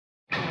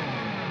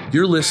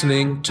You're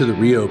listening to The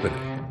Reopening,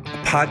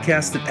 a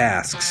podcast that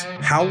asks,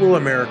 how will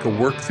America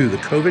work through the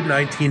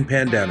COVID-19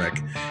 pandemic?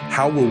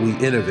 How will we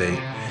innovate?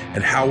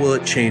 And how will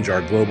it change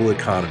our global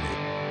economy?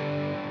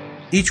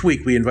 Each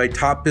week, we invite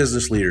top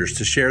business leaders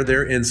to share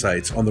their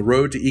insights on the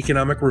road to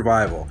economic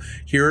revival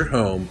here at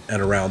home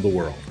and around the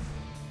world.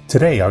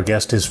 Today, our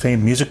guest is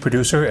famed music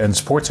producer and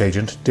sports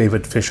agent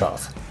David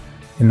Fishof.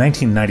 In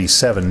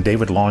 1997,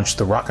 David launched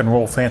the Rock and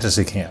Roll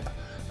Fantasy Camp,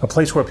 a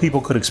place where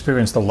people could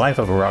experience the life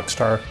of a rock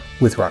star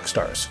with rock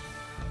stars.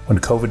 When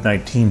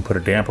COVID-19 put a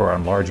damper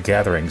on large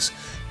gatherings,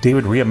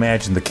 David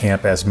reimagined the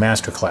camp as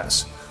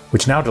Masterclass,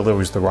 which now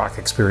delivers the rock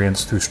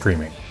experience through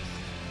streaming.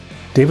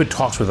 David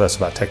talks with us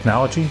about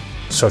technology,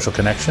 social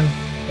connection,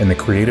 and the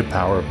creative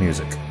power of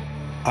music.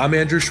 I'm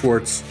Andrew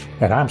Schwartz.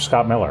 And I'm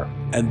Scott Miller.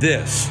 And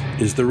this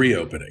is The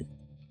Reopening.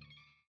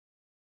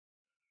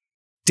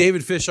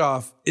 David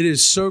Fishof, it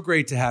is so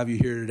great to have you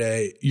here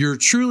today. You're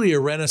truly a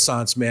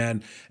renaissance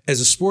man. As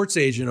a sports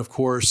agent, of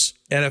course,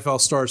 NFL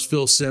stars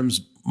Phil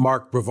Simms,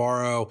 Mark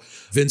Bavaro,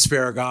 Vince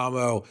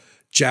Ferragamo,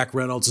 Jack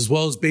Reynolds, as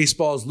well as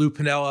baseball's Lou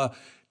Piniella,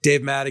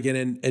 Dave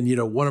Madigan, and you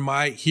know, one of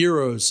my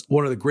heroes,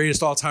 one of the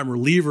greatest all-time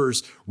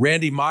relievers,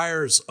 Randy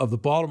Myers of the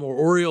Baltimore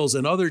Orioles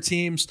and other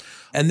teams.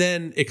 And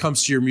then it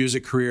comes to your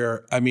music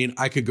career. I mean,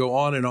 I could go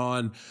on and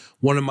on.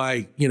 One of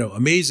my,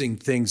 amazing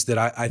things that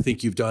I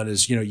think you've done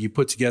is, you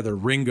put together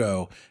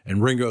Ringo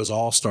and Ringo's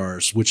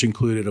All-Stars, which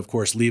included, of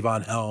course,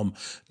 Levon Helm,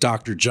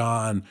 Dr.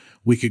 John.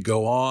 We could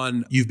go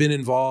on. You've been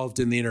involved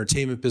in the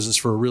entertainment business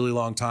for a really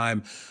long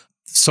time.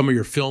 Some of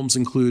your films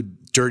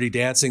include Dirty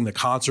Dancing, the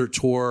concert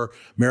tour,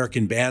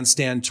 American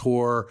Bandstand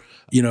tour.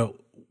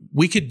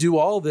 We could do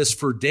all of this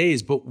for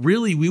days, but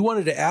really we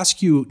wanted to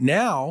ask you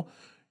now,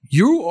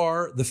 you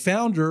are the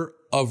founder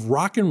of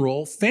Rock and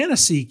Roll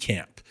Fantasy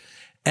Camp.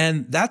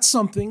 And that's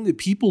something that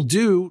people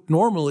do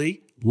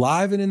normally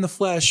live and in the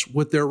flesh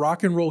with their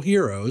rock and roll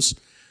heroes.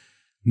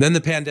 Then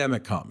the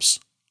pandemic comes.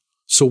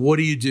 So what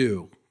do you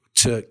do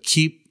to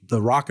keep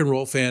the rock and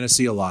roll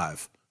fantasy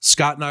alive?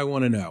 Scott and I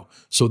want to know.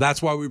 So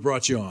that's why we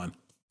brought you on.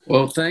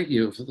 Well, thank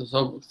you.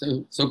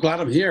 So glad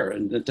I'm here,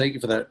 and thank you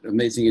for that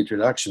amazing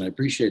introduction. I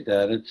appreciate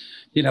that.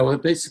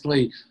 And,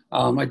 basically,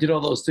 I did all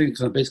those things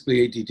because I'm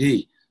basically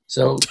ADD.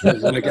 So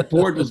when I get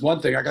bored with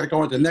one thing, I got to go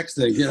on to the next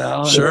thing,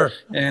 Sure.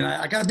 And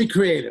I got to be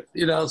creative,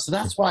 So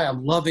that's why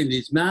I'm loving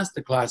these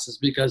master classes,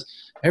 because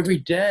every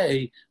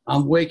day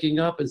I'm waking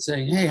up and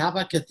saying, hey, how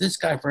about get this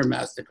guy for a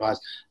master class?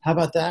 How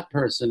about that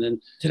person?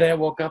 And today I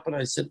woke up and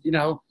I said,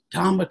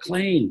 Tom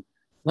McLean.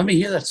 Let me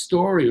hear that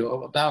story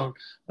about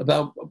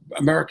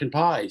American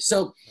Pie.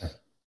 So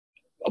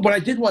what I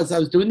did was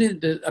I'm doing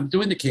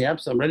the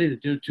camps. I'm ready to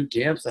do 2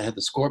 camps. I had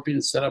the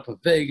Scorpions set up for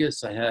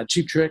Vegas. I had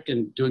Cheap Trick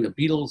and doing a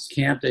Beatles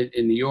camp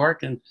in New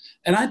York. And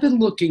I've been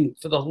looking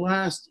for the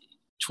last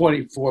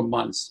 24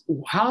 months,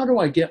 how do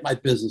I get my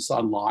business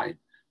online?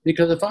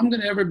 Because if I'm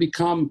going to ever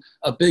become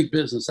a big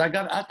business, I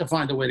have to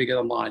find a way to get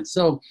online.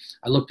 So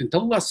I looked into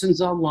lessons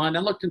online. I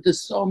looked into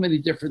so many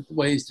different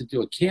ways to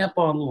do a camp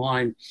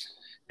online.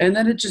 And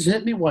then it just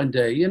hit me one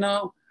day,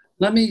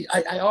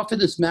 I offer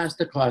this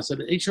master class at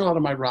each one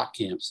of my rock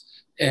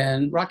camps.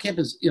 And rock camp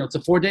is, it's a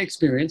 4-day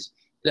experience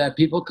that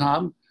people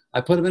come. I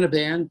put them in a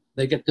band.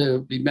 They get to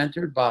be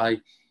mentored by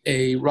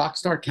a rock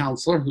star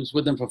counselor who's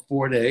with them for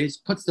 4 days,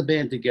 puts the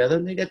band together,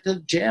 and they get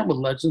to jam with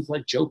legends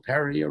like Joe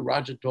Perry or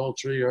Roger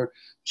Daltrey or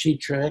Cheap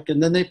Trick.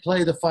 And then they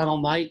play the final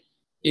night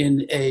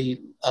in a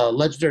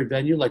legendary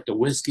venue like the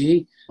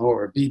Whiskey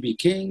or BB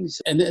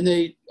King's. And then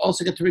they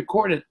also get to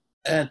record it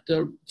at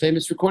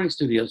famous recording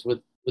studios with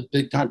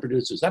big-time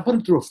producers. I put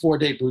them through a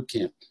 4-day boot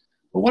camp.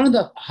 But one of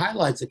the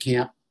highlights of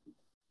camp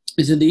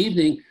is in the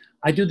evening,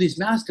 I do these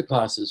master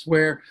classes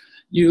where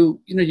you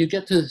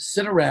get to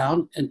sit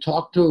around and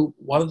talk to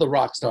one of the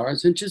rock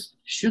stars and just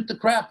shoot the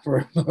crap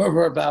for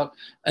about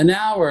an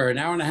hour and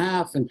a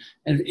half, and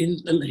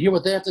hear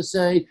what they have to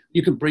say.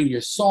 You can bring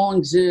your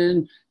songs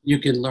in. You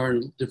can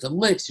learn different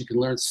licks. You can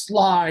learn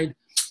slide.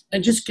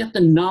 And just get the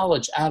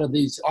knowledge out of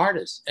these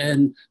artists.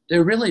 And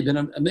they've really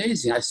been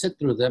amazing. I sit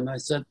through them and I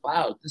said,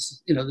 wow, this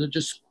is, they're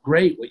just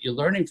great what you're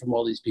learning from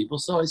all these people.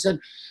 So I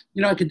said,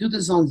 I could do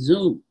this on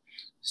Zoom.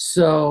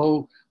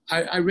 So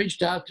I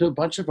reached out to a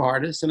bunch of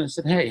artists and I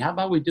said, hey, how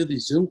about we do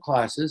these Zoom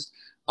classes,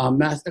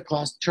 master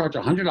class, charge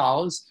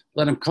 $100,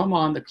 let them come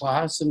on the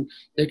class and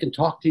they can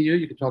talk to you.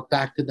 You can talk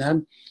back to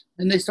them.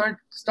 And they started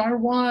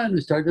 1,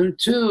 they started doing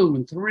 2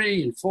 and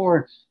 3 and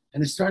 4.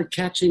 And it started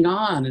catching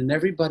on, and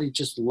everybody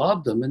just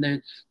loved them.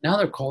 And now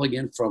they're calling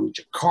in from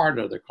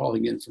Jakarta, they're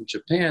calling in from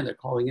Japan, they're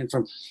calling in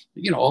from,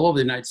 all over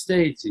the United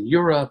States and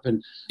Europe,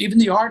 and even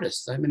the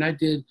artists. I mean, I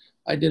did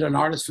an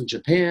artist from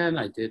Japan.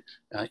 I did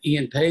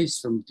Ian Pace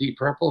from Deep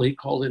Purple. He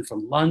called in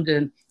from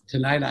London.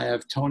 Tonight I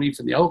have Tony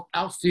from the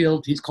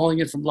outfield. He's calling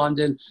in from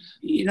London.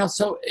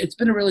 So it's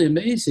been really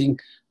amazing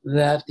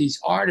that these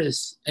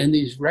artists and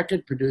these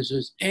record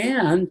producers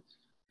and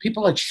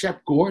people like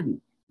Shep Gordon,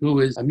 who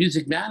is a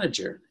music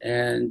manager.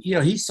 And,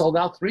 he sold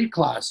out 3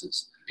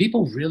 classes.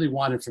 People really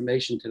want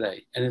information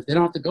today. And if they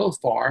don't have to go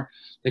far,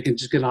 they can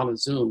just get on a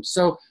Zoom.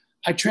 So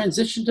I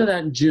transitioned to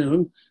that in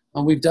June.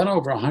 And we've done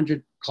over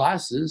 100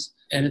 classes,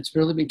 and it's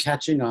really been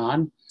catching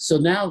on. So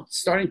now,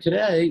 starting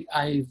today,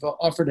 I've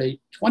offered a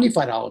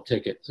 $25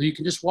 ticket, so you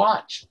can just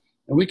watch,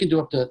 and we can do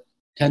up to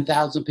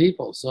 10,000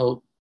 people.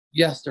 So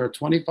yes, there are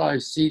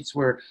 25 seats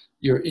where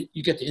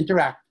you get to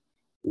interact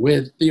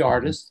with the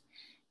artist,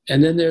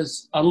 and then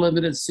there's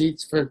unlimited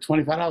seats for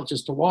 $25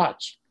 just to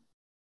watch.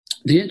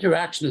 The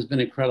interaction has been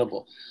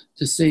incredible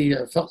to see.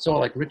 So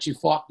like Richie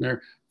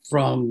Faulkner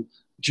from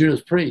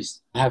Judas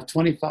Priest have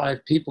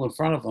 25 people in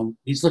front of him.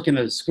 He's looking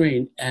at a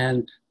screen,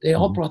 and they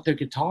all brought their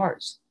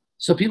guitars.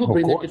 So people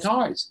bring their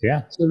guitars.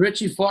 Yeah. So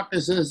Richie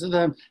Faulkner says to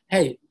them,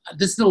 "Hey,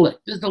 this is the lick.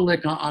 This is the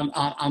lick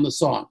on the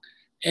song."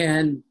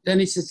 And then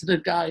he says to the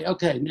guy,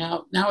 "Okay,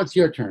 now it's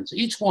your turn." So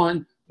each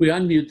one, we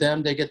unmute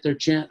them. They get their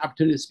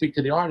opportunity to speak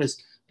to the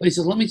artist. But he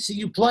says, "Let me see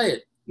you play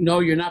it."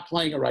 "No, you're not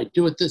playing it right.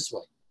 Do it this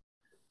way."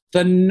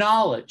 The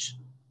knowledge,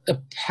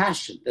 the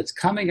passion that's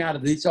coming out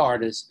of these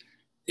artists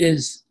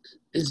is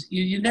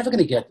you're never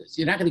going to get this.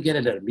 You're not going to get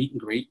it at a meet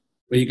and greet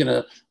where you're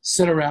going to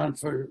sit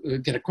around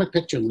get a quick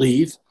picture and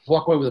leave,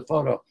 walk away with a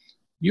photo.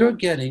 You're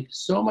getting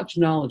so much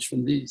knowledge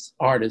from these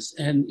artists.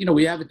 And,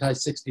 we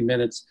advertise 60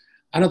 minutes.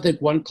 I don't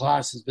think one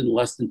class has been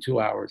less than 2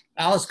 hours.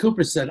 Alice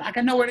Cooper said, "I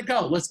got nowhere to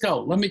go. Let's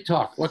go. Let me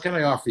talk. What can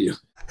I offer you?"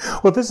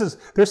 Well,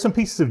 there's some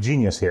pieces of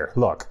genius here.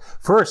 Look,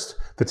 first,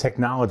 the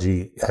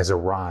technology has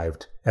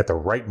arrived at the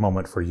right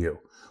moment for you,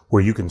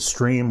 where you can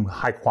stream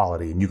high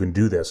quality and you can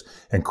do this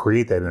and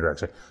create that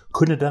interaction.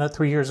 Couldn't have done it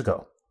 3 years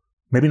ago.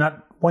 Maybe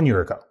not 1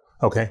 year ago.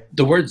 Okay.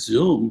 The word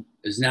Zoom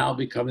is now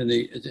becoming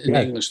the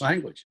English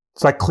language.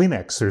 It's like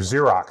Kleenex or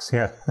Xerox.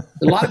 Yeah.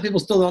 A lot of people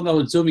still don't know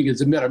what Zooming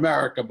is in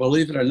mid-America,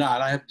 believe it or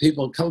not. I have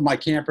people, a couple of my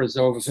campers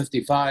are over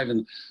 55,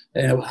 and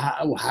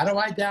how do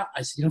I down?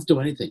 I said, "You don't have to do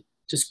anything.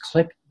 Just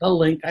click the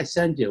link I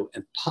send you,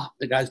 and pop,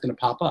 the guy's going to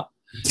pop up."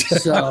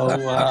 So,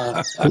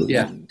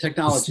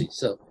 technology.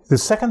 So the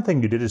second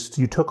thing you did is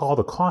you took all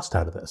the cost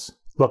out of this.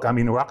 Look, I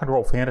mean, Rock and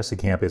Roll Fantasy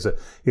Camp is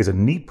a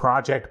neat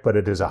project, but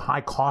it is a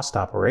high cost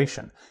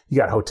operation. You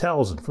got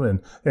hotels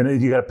and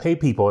you got to pay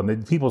people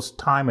and people's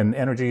time and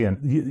energy, and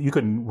you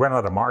can run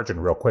out of margin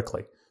real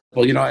quickly.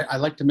 Well, I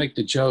like to make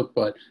the joke,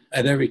 but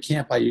at every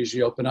camp, I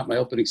usually open up my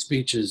opening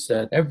speeches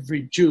that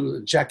every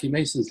Jew, Jackie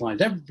Mason's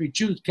lines, every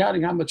Jew's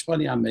counting how much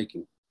money I'm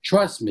making.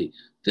 Trust me,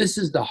 this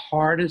is the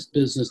hardest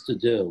business to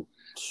do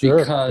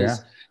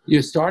because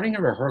you're starting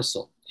a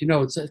rehearsal.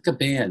 It's like a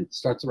band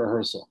starts a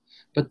rehearsal,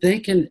 but they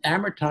can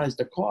amortize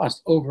the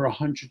cost over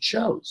 100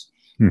 shows.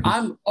 Mm-hmm.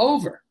 I'm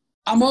over.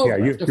 Yeah,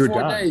 After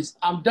 4 days,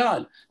 I'm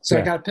done. So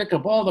I got to pick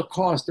up all the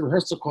costs, the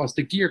rehearsal cost,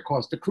 the gear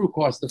cost, the crew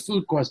cost, the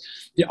food cost,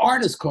 the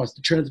artist cost,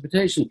 the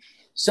transportation.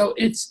 So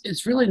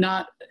it's really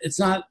not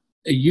a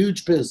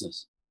huge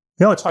business.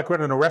 It's like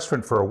running a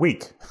restaurant for a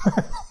week.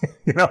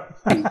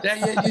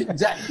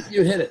 Exactly.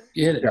 You hit it.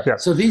 Yeah.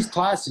 So these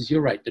classes,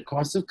 you're right. The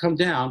costs have come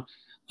down.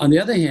 On the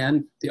other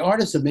hand, the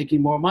artists are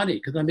making more money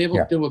because I'm able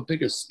to do a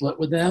bigger split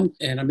with them,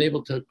 and I'm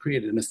able to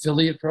create an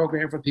affiliate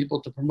program for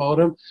people to promote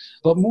them.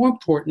 But more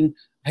important,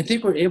 I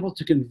think we're able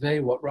to convey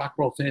what Rock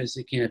and Roll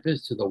Fantasy Camp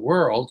is to the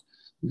world,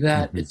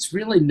 that it's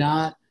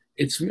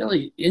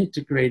really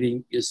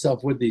integrating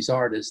yourself with these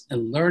artists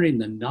and learning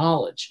the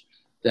knowledge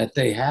that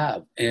they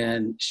have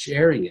and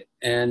sharing it.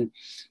 And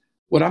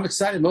what I'm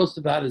excited most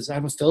about is I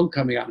have a film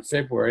coming out in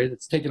February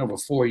that's taken over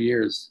 4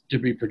 years to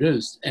be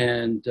produced.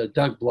 And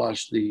Doug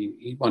Blush,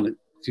 he won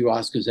a few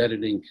Oscars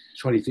editing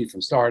 20 Feet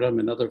from Stardom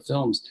and other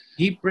films.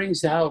 He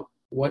brings out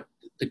what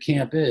the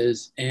camp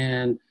is.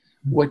 And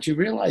what you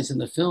realize in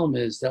the film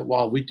is that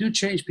while we do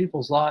change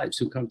people's lives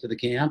who come to the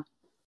camp,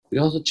 we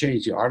also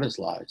change the artists'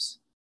 lives.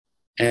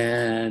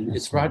 And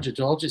it's Roger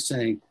Daltrey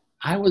saying,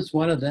 "I was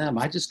one of them.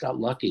 I just got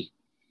lucky."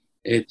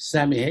 It's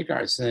Sammy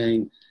Hagar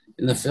saying,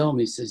 in the film,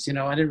 he says,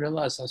 "I didn't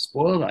realize how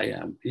spoiled I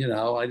am.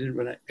 I didn't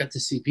really get to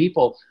see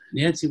people."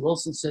 Nancy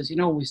Wilson says,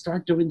 when we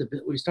start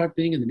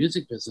being in the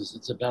music business,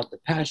 it's about the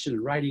passion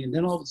and writing. And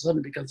then all of a sudden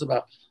it becomes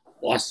about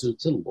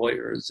lawsuits and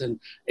lawyers and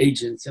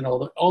agents and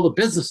all the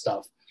business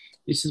stuff.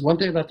 He says, one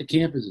thing about the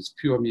camp is it's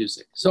pure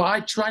music. So I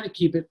try to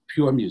keep it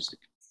pure music.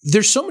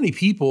 There's so many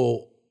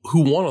people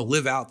who want to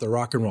live out the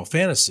rock and roll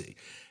fantasy,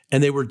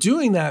 and they were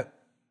doing that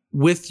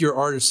with your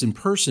artists in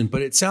person.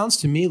 But it sounds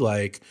to me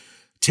like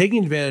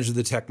taking advantage of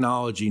the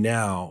technology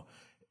now,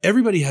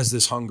 everybody has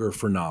this hunger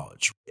for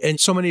knowledge. And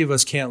so many of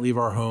us can't leave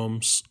our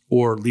homes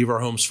or leave our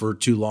homes for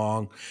too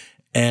long.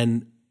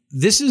 And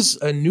this is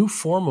a new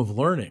form of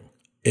learning,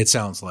 it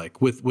sounds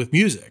like, with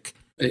music.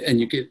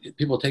 And you get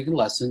people taking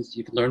lessons,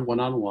 you can learn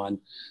one-on-one.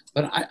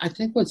 But I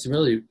think what's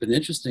really been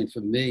interesting for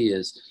me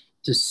is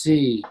to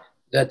see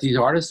that these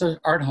artists are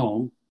at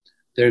home,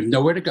 there's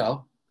nowhere to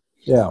go,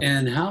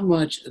 and how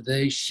much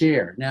they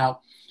share. Now,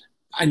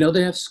 I know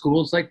they have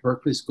schools like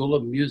Berkeley School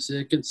of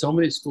Music and so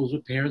many schools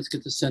where parents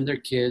get to send their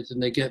kids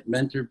and they get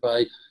mentored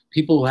by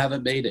people who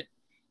haven't made it.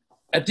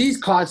 At these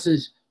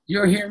classes,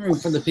 you're hearing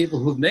from the people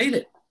who've made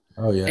it.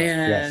 Oh, yeah.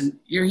 And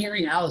you're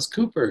hearing Alice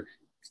Cooper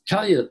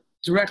tell you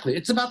directly,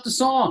 it's about the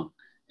song.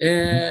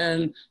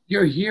 And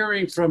you're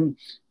hearing from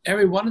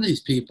every one of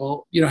these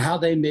people, how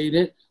they made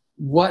it,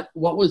 what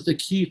was the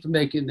key for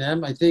making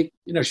them? I think,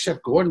 Chef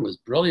Gordon was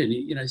brilliant.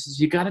 He says,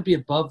 you got to be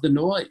above the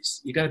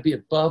noise. You got to be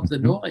above the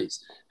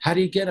noise. How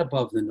do you get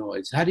above the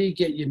noise? How do you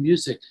get your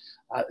music?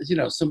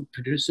 Some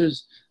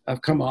producers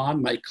have come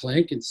on, Mike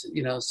Klink, and,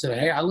 said,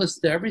 hey, I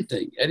listen to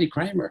everything. Eddie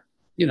Kramer,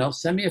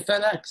 send me a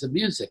FedEx of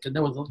music. And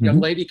there was a young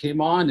lady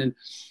came on and,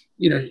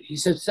 he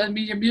said, send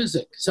me your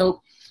music.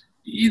 So,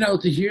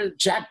 to hear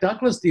Jack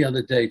Douglas the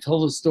other day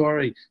told a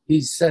story.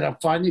 He said, I'm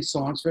finding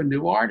songs for a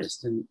new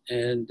artist.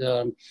 And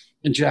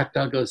Jack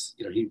Douglas,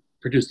 he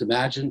produced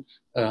Imagine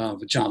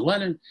with John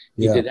Lennon.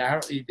 He did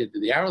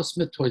the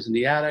Aerosmith, Toys in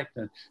the Attic.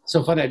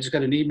 So funny, I just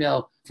got an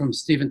email from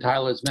Steven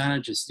Tyler's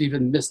manager.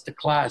 Steven missed the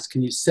class.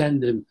 Can you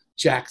send him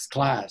Jack's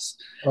class?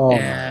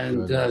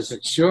 And I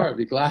said, sure, I'd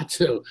be glad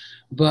to.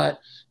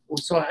 But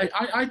so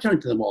I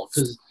turned to them all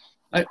because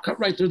I cut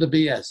right through the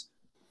BS.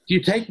 Do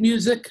you take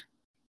music?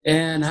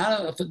 And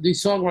if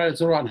these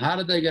songwriters are on, how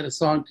did they get a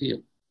song to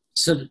you?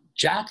 So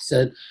Jack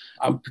said,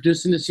 I'm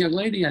producing this young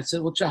lady. I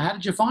said, well, Jack, how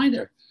did you find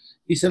her?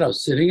 He said, I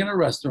was sitting in a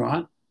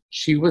restaurant.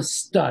 She was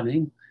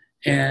stunning.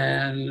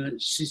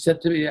 And she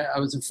said to me, I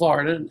was in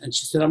Florida. And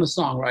she said, I'm a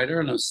songwriter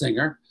and I'm a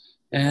singer.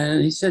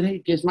 And he said,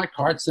 hey, here's my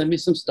card. Send me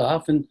some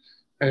stuff. And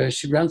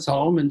she runs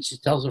home and she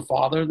tells her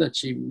father that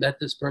she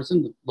met this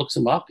person, looks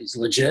him up. He's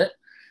legit.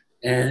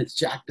 And it's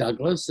Jack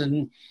Douglas.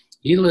 And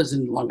he lives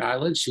in Long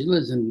Island. She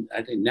lives in,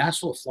 I think,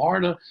 Nashville,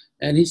 Florida.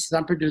 And he said,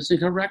 I'm producing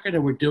her record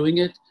and we're doing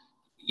it.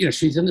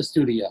 She's in the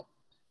studio.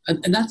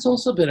 And that's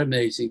also been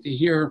amazing to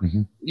hear,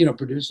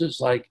 producers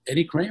like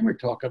Eddie Kramer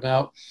talk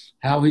about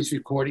how he's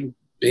recording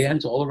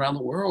bands all around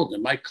the world.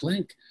 And Mike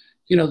Klink,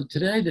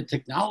 today the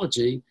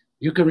technology,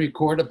 you can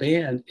record a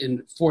band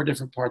in 4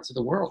 different parts of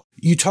the world.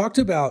 You talked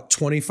about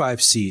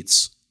 25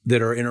 seats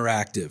that are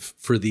interactive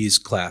for these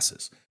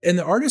classes. And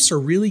the artists are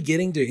really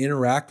getting to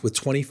interact with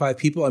 25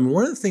 people. I mean,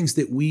 one of the things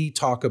that we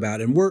talk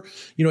about, and we're, at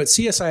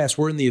CSIS,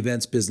 we're in the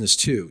events business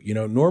too.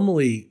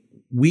 Normally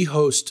we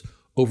host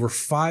over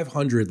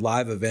 500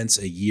 live events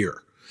a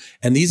year.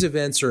 And these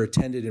events are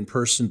attended in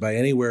person by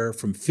anywhere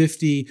from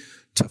 50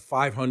 to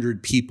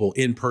 500 people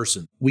in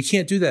person. We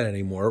can't do that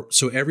anymore.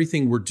 So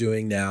everything we're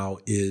doing now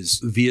is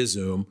via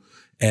Zoom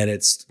and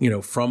it's,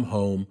 from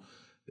home.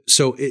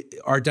 So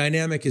our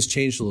dynamic has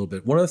changed a little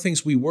bit. One of the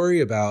things we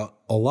worry about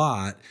a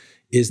lot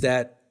is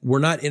that we're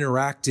not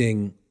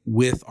interacting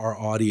with our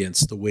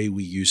audience the way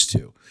we used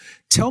to.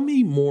 Tell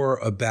me more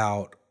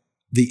about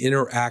the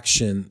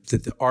interaction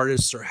that the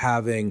artists are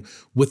having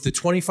with the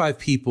 25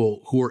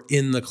 people who are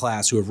in the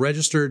class, who have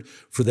registered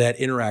for that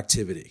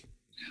interactivity.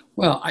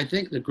 Well, I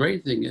think the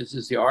great thing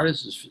is the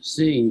artist is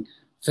seeing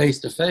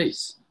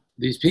face-to-face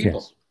these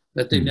people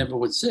that they never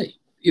would see.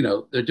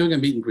 They're doing a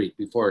meet and greet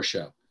before a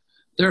show.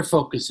 Their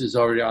focus is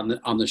already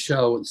on the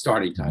show and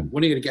starting time.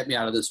 When are you going to get me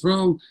out of this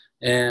room?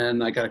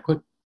 And I got a quick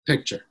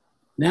picture.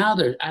 Now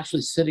they're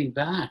actually sitting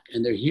back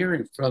and they're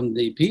hearing from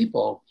the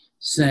people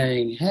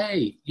saying,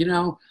 hey,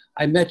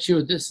 I met you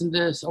at this and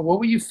this. Or what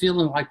were you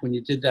feeling like when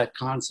you did that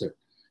concert?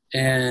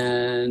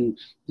 And,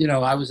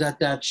 I was at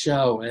that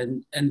show.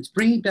 And it's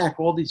bringing back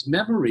all these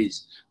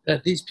memories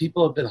that these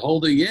people have been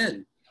holding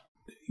in.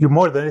 You're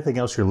more than anything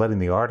else, you're letting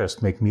the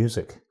artist make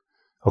music.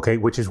 Okay,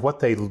 which is what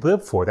they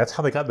live for. That's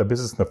how they got in the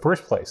business in the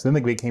first place. Then they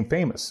became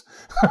famous.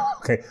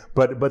 Okay,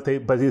 but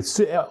it's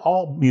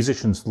all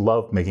musicians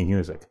love making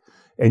music,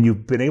 and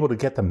you've been able to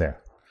get them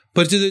there.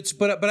 But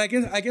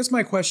I guess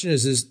my question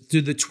is do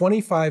the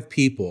 25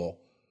 people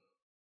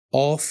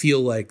all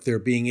feel like they're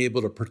being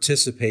able to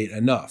participate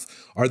enough?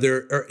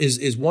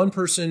 Is one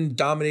person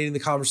dominating the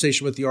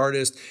conversation with the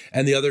artist,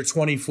 and the other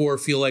 24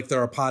 feel like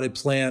they're a potted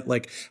plant?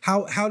 Like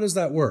how does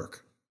that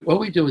work? What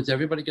we do is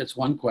everybody gets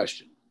one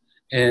question.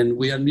 And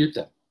we unmute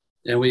them.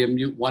 And we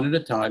unmute one at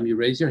a time. You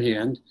raise your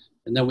hand,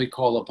 and then we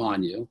call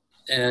upon you.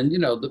 And,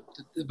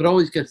 it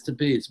always gets to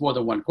be, it's more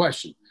than one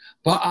question.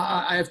 But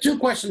I have 2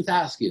 questions to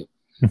ask you.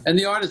 And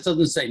the artist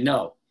doesn't say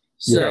no.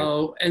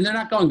 So, and they're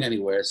not going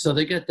anywhere. So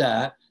they get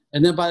that.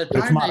 And then by the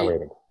time it's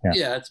moderating.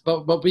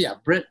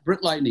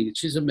 Britt Lightning,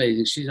 she's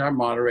amazing. She's our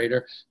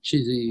moderator.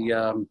 She's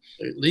the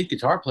lead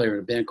guitar player in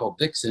a band called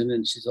Vixen,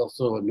 and she's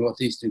also a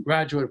Northeastern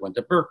graduate, went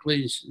to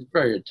Berkeley. She's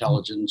very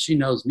intelligent. She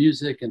knows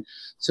music, and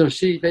so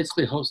she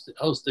basically hosts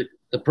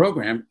the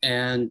program,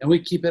 and we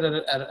keep it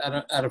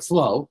at a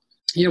flow.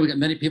 We get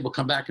many people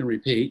come back and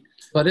repeat,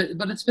 but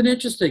it's been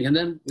interesting. And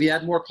then we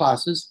add more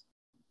classes.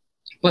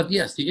 But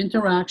yes, the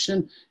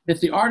interaction, if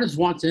the artist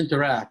wants to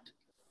interact,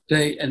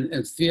 they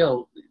and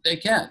feel they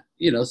can.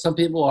 Some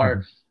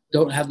people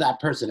don't have that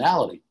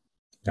personality.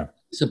 Yeah.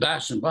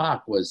 Sebastian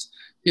Bach was,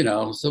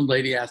 some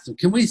lady asked him,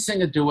 can we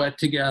sing a duet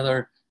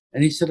together?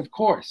 And he said, of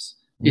course.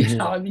 You're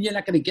not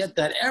going to get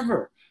that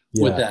ever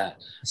with that.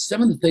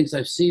 Some of the things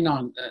I've seen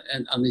on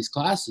these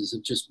classes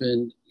have just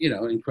been,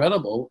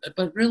 incredible.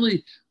 But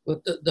really,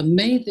 the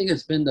main thing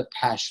has been the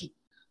passion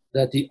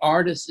that the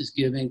artist is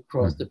giving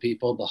across the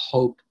people, the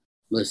hope.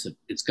 Listen,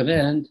 it's going to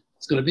end.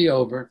 It's going to be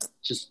over.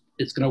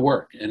 It's going to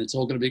work, and it's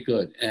all going to be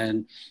good.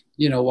 And,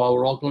 while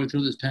we're all going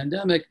through this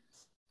pandemic,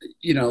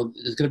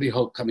 there's going to be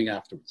hope coming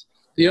afterwards.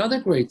 The other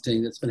great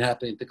thing that's been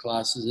happening at the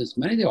classes is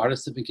many of the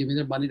artists have been giving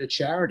their money to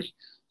charity.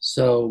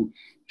 So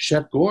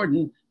Chef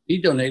Gordon,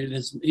 he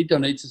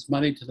donates his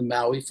money to the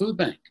Maui Food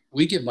Bank.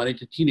 We give money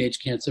to Teenage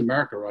Cancer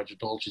America, Roger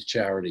Dolce's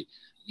charity.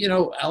 You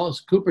know,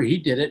 Alice Cooper, he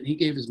did it. And he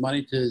gave his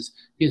money to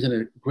he's in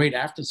a great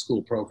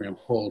after-school program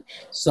called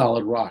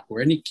Solid Rock,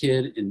 where any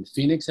kid in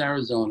Phoenix,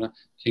 Arizona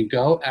can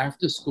go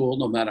after school,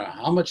 no matter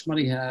how much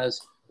money he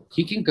has,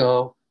 he can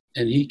go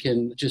and he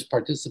can just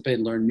participate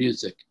and learn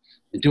music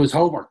and do his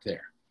homework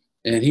there.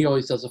 And he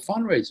always does a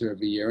fundraiser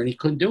every year, and he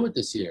couldn't do it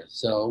this year.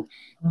 So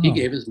he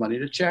gave his money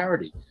to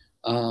charity.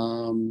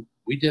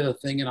 We did a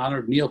thing in honor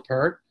of Neil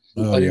Peart,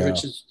 Buddy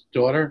Rich's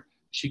daughter.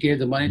 She gave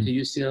the money to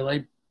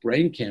UCLA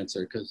brain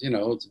cancer because, you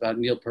know, it's about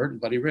Neil Peart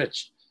and Buddy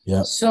Rich.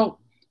 Yeah. So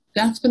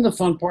that's been the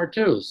fun part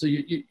too. So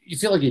you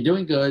feel like you're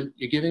doing good.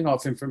 You're giving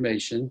off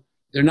information.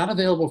 They're not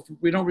available.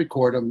 We don't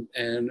record them.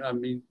 And I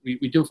mean,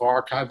 we do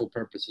for archival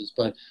purposes,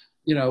 but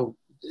you know,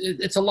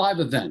 it's a live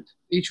event.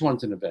 Each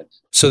one's an event.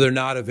 So they're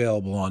not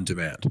available on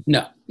demand?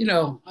 No. You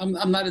know,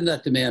 I'm not in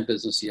that demand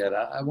business yet.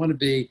 I want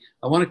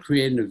to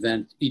create an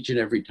event each and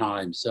every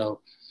time.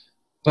 So,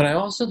 but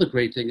the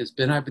great thing has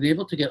been, I've been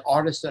able to get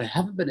artists that I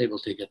haven't been able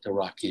to get to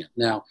Rock Camp.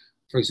 Now,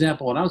 for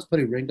example, when I was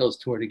putting Ringo's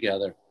tour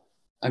together,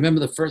 I remember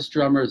the first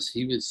drummers,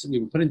 we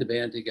were putting the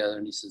band together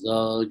and he says,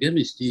 "Oh, give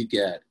me Steve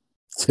Gadd."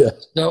 Yeah.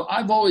 So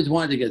I've always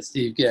wanted to get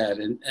Steve Gadd,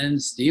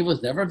 and Steve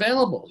was never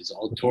available. He's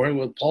all touring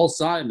with Paul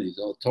Simon. He's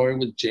all touring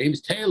with James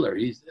Taylor.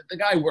 The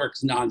guy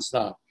works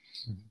nonstop.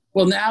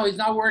 Well, now he's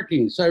not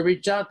working. So I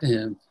reached out to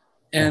him,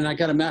 and I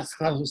got a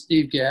masterclass with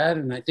Steve Gadd,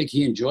 and I think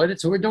he enjoyed it.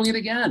 So we're doing it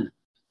again.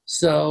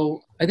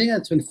 So I think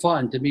that's been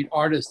fun to meet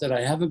artists that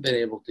I haven't been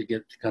able to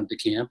get to come to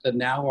camp that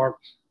now are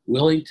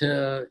willing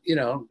to, you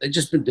know, they've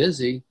just been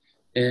busy,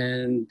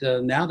 and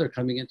now they're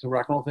coming into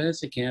Rock and Roll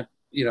Fantasy Camp,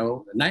 you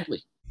know,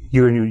 nightly.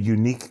 You're a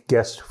unique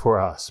guest for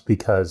us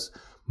because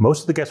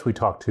most of the guests we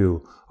talk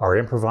to are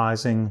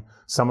improvising,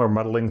 some are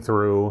muddling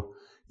through.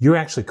 You're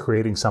actually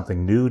creating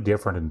something new,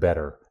 different, and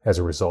better as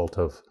a result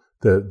of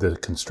the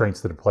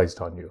constraints that are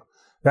placed on you.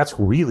 That's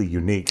really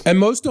unique. And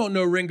most don't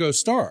know Ringo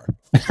Starr.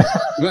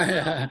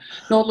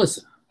 No,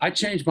 listen, I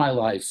changed my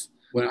life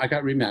when I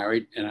got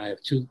remarried, and I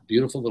have two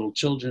beautiful little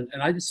children,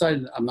 and I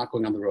decided I'm not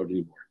going on the road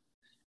anymore.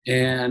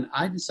 And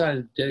I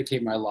decided to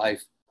dedicate my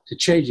life to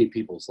changing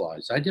people's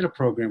lives. I did a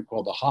program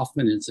called the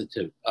Hoffman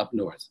Institute up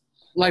north.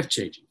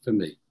 Life-changing for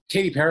me.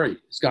 Katy Perry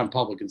has gone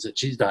public and said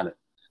she's done it.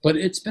 But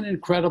it's been an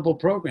incredible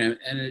program,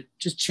 and it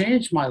just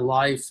changed my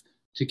life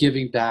to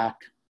giving back.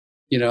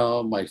 You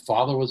know, my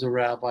father was a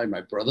rabbi,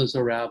 my brother's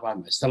a rabbi,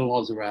 my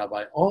son-in-law's a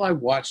rabbi. All I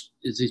watched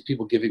is these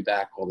people giving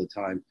back all the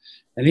time.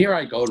 And here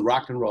I go in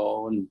rock and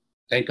roll, and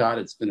thank God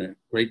it's been a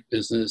great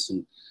business.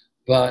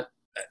 But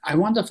I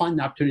wanted to find an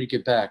opportunity to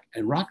give back.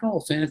 And Rock and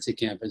Roll Fantasy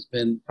Camp has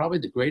been probably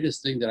the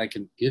greatest thing that I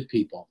can give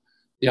people,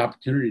 the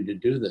opportunity to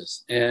do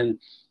this. And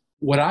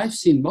what I've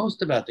seen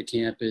most about the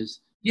camp is,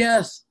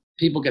 yes,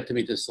 people get to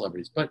meet the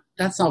celebrities, but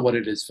that's not what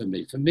it is for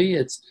me. For me,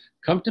 it's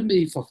come to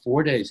me for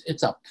 4 days.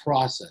 It's a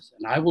process,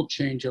 and I will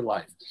change your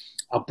life.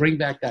 I'll bring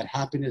back that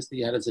happiness that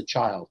you had as a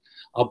child.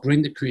 I'll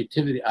bring the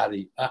creativity out of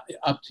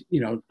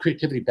you,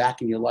 creativity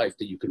back in your life,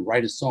 that you can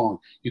write a song,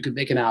 you can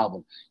make an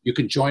album, you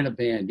can join a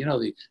band. You know,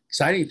 the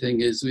exciting thing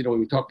is, you know, we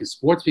were talking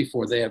sports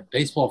before, they have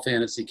baseball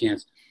fantasy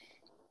camps.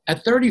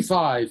 At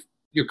 35,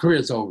 your career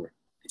is over.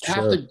 Sure.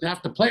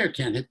 Half the players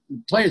can't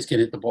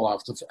hit the ball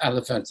out of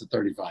the fence at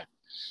 35.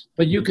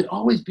 But you can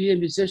always be a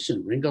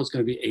musician. Ringo's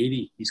going to be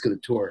 80. He's going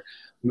to tour.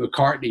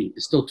 McCartney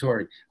is still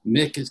touring.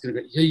 Mick is going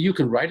to be. You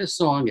can write a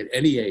song at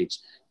any age.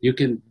 You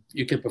can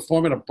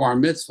perform at a bar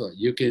mitzvah.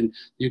 You can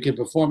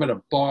perform at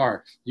a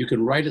bar. You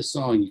can write a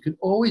song. You can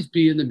always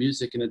be in the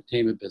music and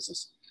entertainment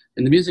business,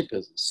 in the music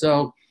business.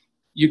 So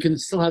you can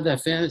still have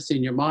that fantasy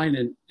in your mind,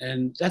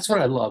 and that's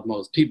what I love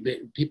most.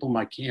 People in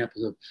my camp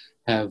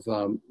have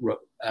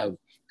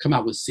come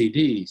out with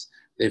CDs.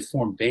 They've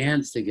formed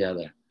bands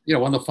together. You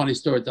know, one of the funny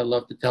stories I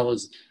love to tell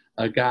is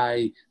a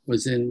guy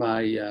was in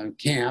my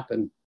camp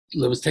and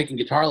was taking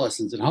guitar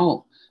lessons at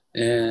home.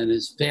 And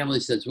his family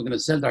says, we're going to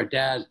send our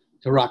dad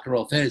to Rock and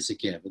Roll Fantasy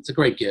Camp. It's a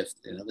great gift.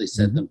 You know, they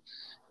sent them.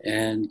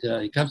 And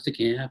he comes to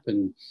camp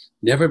and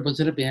never was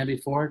in a band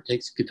before,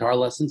 takes guitar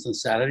lessons on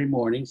Saturday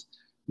mornings,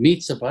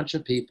 meets a bunch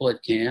of people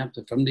at camp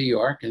from New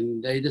York,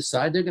 and they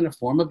decide they're going to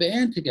form a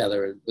band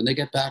together when they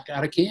get back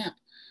out of camp.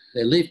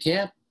 They leave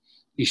camp.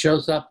 He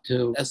shows up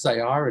to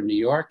SIR in New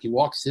York. He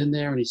walks in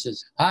there and he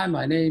says, "Hi,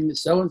 my name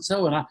is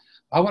so-and-so, and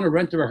I want to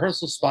rent a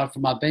rehearsal spot for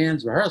my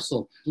band's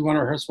rehearsal. We want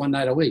to rehearse one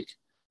night a week."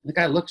 And the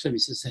guy looks at him. He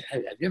says,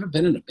 "Hey, have you ever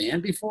been in a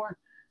band before?"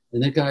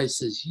 And the guy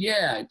says,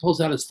 "Yeah." He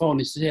pulls out his phone.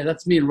 He says, "Yeah,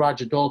 that's me and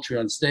Roger Daltrey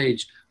on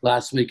stage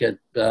last week at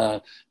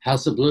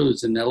House of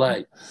Blues in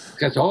L.A." The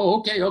guy says, "Oh,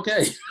 okay."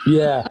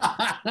 Yeah.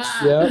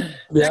 Yeah.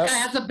 That guy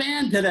has a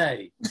band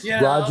today. You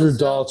know, Roger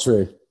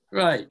Daltrey.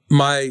 Right.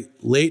 My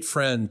late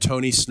friend,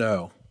 Tony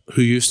Snow,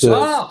 who used to...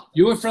 Oh,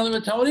 you were friendly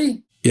with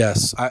Tony?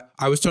 Yes.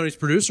 I was Tony's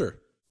producer.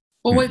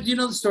 Well, wait, do you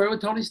know the story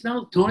with Tony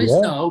Snow? Tony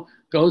Snow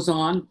goes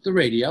on the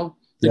radio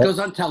that goes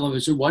on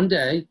television one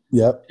day.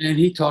 Yep. And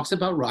he talks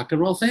about Rock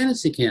and Roll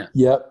Fantasy Camp.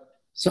 Yep.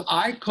 So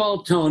I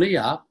called Tony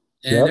up,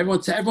 and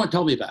everyone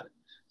told me about it.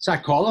 So I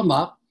call him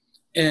up,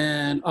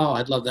 and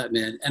I'd love that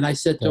man. And I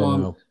said to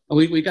him,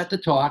 we got to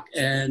talk,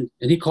 and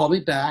he called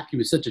me back. He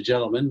was such a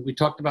gentleman. We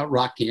talked about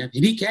Rock Camp,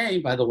 and he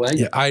came, by the way.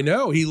 Yeah, I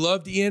know. He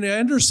loved Ian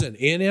Anderson.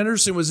 Ian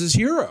Anderson was his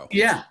hero.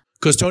 Yeah.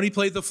 Because Tony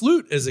played the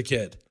flute as a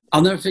kid.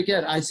 I'll never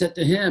forget. I said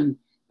to him,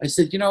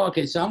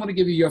 okay, so I'm going to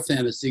give you your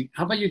fantasy.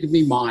 How about you give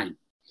me mine?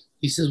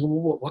 He says,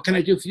 well, what can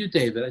I do for you,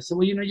 David? I said,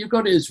 well, you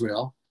go to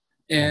Israel,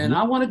 and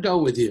I want to go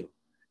with you.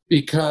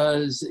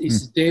 Because he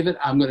says, David,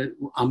 I'm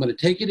gonna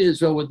take you to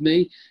Israel with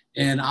me,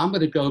 and I'm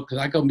gonna go because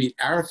I go meet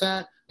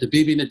Arafat, the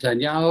Bibi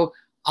Netanyahu.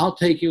 I'll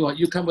take you.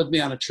 You come with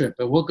me on a trip,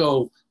 and we'll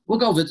go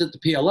visit the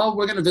PLO.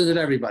 We're gonna visit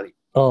everybody.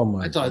 Oh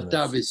my! I thought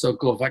that'd be so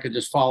cool if I could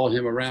just follow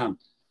him around.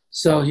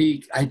 So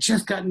I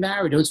just got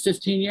married. It was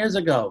 15 years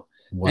ago,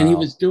 and he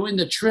was doing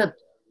the trip,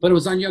 but it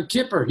was on Yom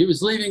Kippur. He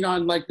was leaving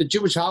on like the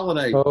Jewish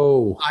holiday.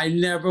 Oh! I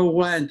never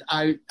went.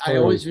 I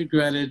always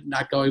regretted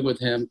not going with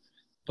him.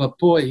 But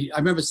boy, I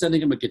remember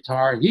sending him a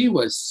guitar. He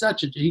was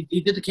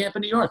he did the camp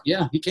in New York.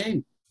 Yeah, he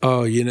came.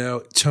 Oh,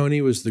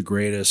 Tony was the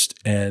greatest.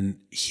 And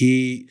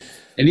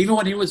even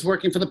when he was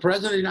working for the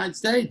president of the United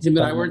States, him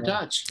and I were in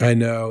touch. I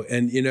know.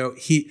 And,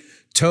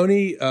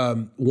 Tony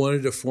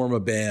wanted to form a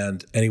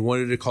band, and he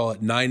wanted to call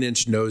it 9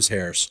 Inch Nose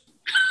Hairs.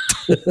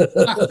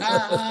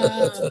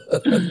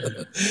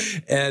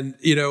 And,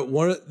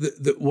 one of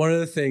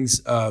the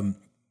things,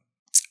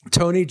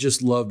 Tony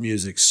just loved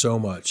music so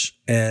much.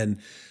 And,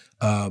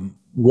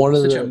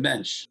 such a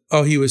mensch.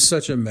 Oh, he was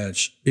such a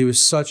mensch. He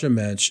was such a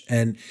mensch.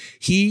 And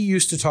he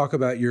used to talk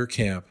about your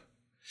camp,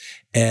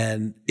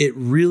 and it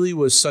really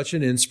was such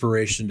an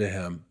inspiration to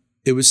him.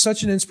 It was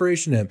such an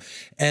inspiration to him.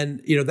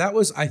 And,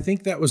 I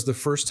think that was the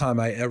first time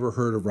I ever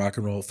heard of Rock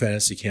and Roll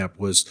Fantasy Camp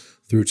was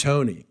through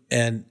Tony.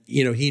 And,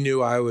 he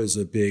knew I was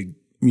a big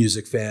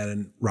music fan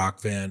and rock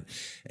fan.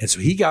 And so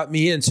he got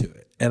me into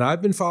it. And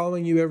I've been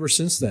following you ever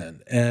since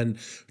then, and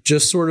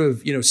just sort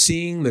of,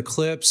 seeing the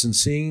clips and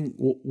seeing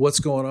what's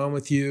going on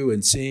with you,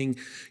 and seeing,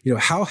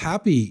 how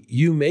happy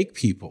you make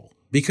people,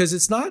 because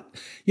it's not,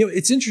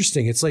 it's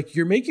interesting. It's like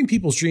you're making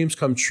people's dreams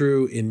come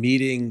true in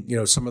meeting,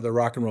 some of the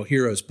rock and roll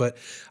heroes. But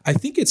I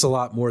think it's a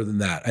lot more than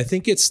that. I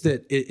think it's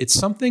that it's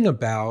something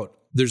about,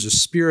 there's a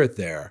spirit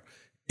there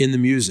in the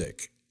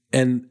music.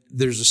 And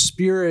there's a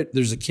spirit,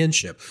 there's a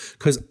kinship,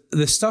 because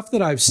the stuff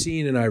that I've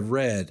seen and I've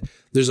read,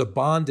 there's a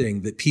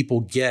bonding that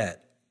people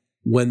get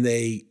when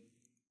they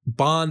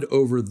bond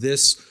over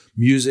this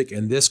music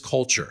and this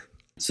culture.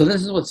 So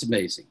this is what's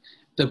amazing.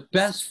 The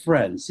best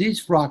friends,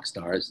 these rock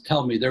stars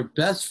tell me their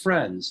best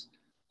friends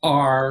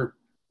are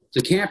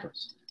the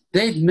campers.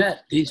 They've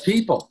met these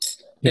people.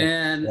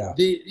 And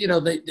they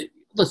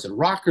listen,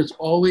 rockers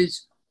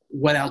always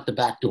went out the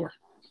back door.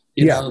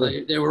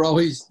 They were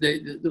always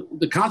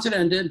the concert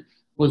ended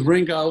with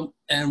Ringo,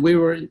 and we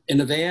were in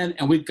the van,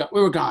 and we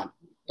were gone.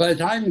 By the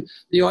time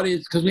the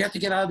audience, because we have to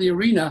get out of the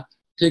arena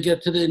to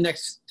get to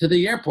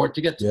the airport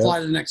to fly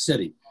to the next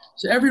city.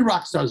 So every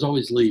rock star is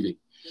always leaving,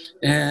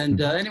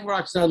 and any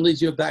rock star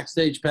leaves you a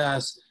backstage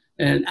pass,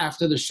 and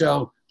after the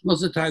show,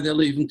 most of the time they're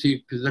leaving to you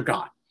because they're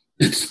gone.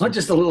 It's not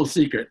just a little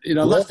secret,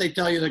 unless they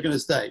tell you they're going to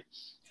stay.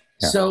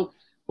 Yeah. So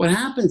what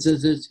happens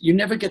is you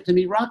never get to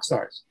meet rock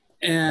stars,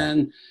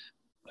 and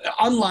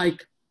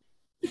unlike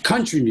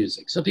country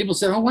music. So people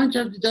said, why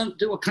don't you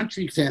do a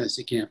country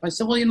fantasy camp? I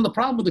said, well, the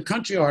problem with the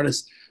country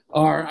artists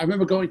are, I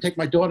remember going to take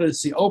my daughter to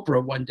see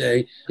Oprah one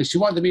day because she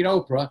wanted to meet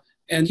Oprah,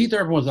 and Keith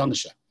Urban was on the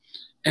show.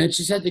 And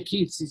she said to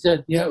Keith, she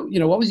said,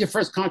 what was your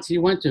first concert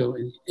you went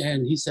to?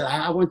 And he said,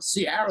 I went to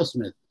see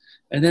Aerosmith.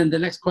 And then the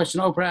next question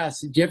Oprah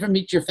asked, did you ever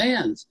meet your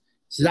fans?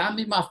 He said, I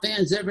meet my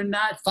fans every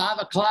night, 5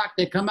 o'clock.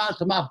 They come out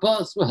to my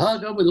bus. We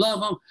hug them. We love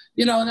them.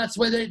 And that's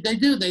the way they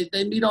do.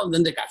 They meet all. And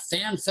then they got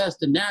Fan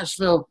Fest in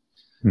Nashville.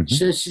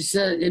 Mm-hmm. She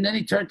said, and then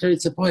he turned to her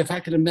and said, boy, if I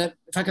could have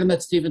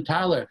met Steven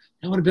Tyler,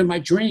 that would have been my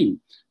dream.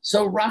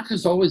 So rock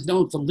is always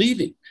known for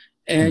leaving,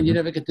 and you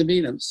never get to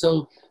meet them.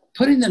 So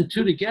putting them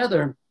two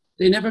together,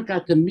 they never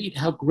got to meet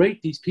how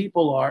great these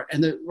people are,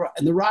 and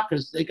the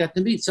rockers, they got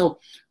to meet. So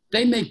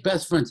they make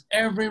best friends.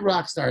 Every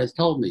rock star has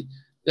told me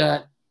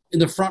that in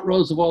the front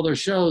rows of all their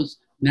shows,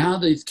 now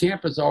these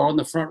campers are on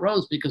the front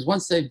rows, because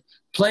once they've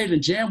played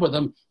and jammed with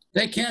them,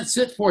 they can't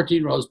sit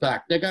 14 rows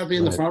back. They got to be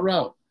in the front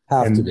row.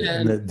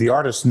 And the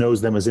artist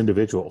knows them as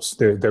individuals.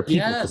 They're people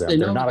yes, for them. They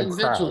know They're not a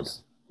crowd.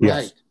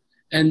 Right.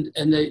 And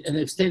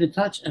they've stayed in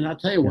touch. And I'll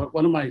tell you what,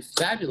 one of my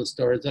fabulous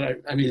stories that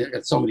I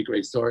got so many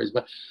great stories,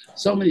 but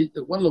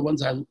one of the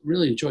ones I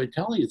really enjoyed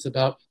telling is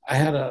about, I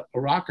had a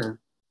rocker.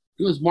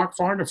 He was Mark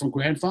Farner from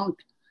Grand Funk.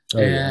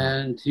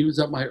 He was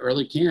at my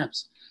early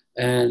camps.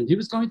 And he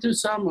was going through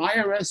some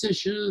IRS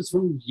issues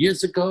from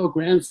years ago,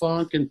 Grand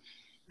Funk. And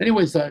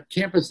anyways, the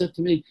camper said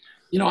to me,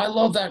 I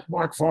love that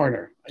Mark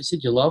Farner. I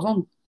said, you love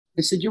him?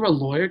 I said, you're a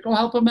lawyer. Go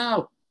help him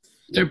out.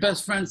 They're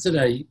best friends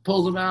today. He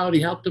pulled him out. He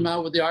helped him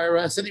out with the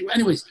IRS.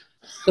 Anyways,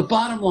 the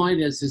bottom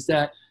line is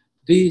that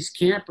these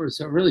campers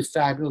are really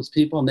fabulous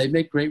people, and they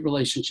make great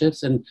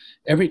relationships. And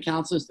every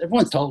counselor,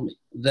 everyone told me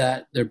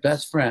that their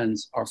best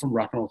friends are from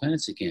Rock and Roll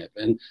Fantasy Camp.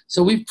 And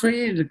so we've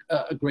created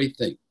a great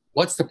thing.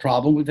 What's the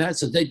problem we've had?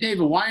 So David,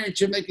 why aren't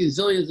you making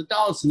zillions of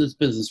dollars in this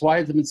business? Why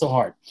has it been so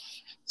hard?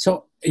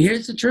 So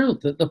here's the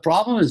truth. The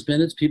problem has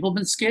been is people have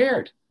been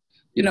scared.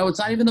 It's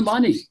not even the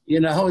money.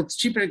 It's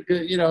cheaper. It's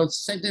the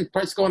same thing,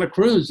 price to go on a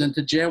cruise than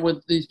to jam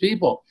with these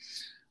people.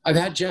 I've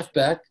had Jeff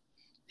Beck.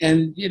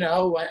 And,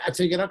 I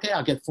figured, okay,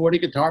 I'll get 40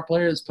 guitar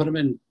players, put them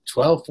in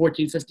 12,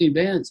 14, 15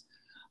 bands.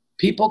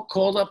 People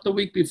called up the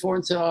week before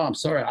and said, oh, I'm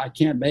sorry, I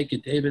can't make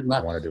it, David.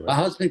 My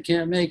husband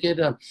can't make it.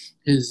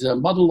 His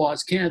mother-in-law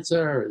has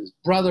cancer, his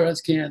brother has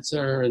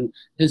cancer, and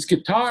his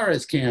guitar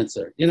has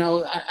cancer.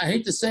 I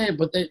hate to say it,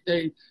 but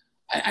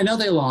I know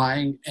they're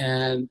lying,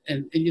 and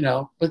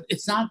but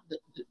it's not,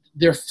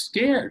 they're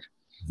scared.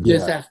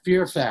 There's that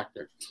fear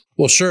factor.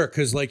 Well, sure,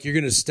 because like you're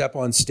going to step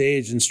on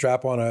stage and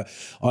strap on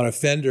a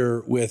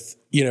Fender with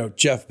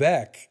Jeff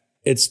Beck.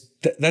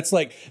 That's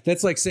like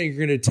saying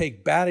you're going to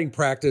take batting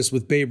practice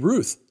with Babe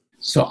Ruth.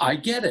 So I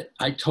get it.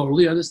 I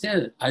totally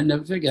understand it. I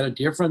never forget. A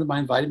dear friend of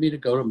mine invited me to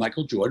go to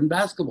Michael Jordan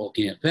basketball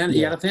camp. And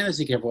he had a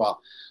fantasy camp for a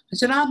while. I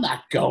said, I'm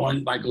not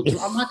going, Michael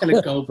Jordan. I'm not going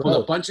to go with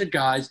a bunch of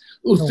guys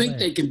who think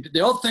they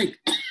all think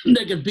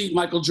they can beat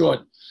Michael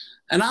Jordan.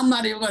 And I'm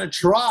not even going to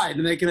try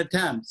to make an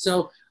attempt.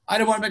 So I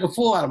didn't want to make a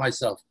fool out of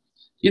myself.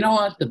 You know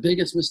what? The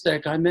biggest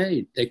mistake I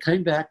made. They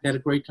came back, they had a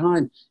great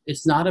time.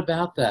 It's not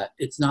about that.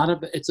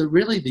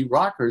 Really, the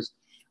rockers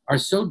are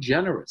so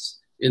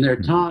generous in their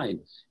time,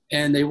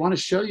 and they want to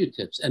show you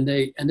tips, and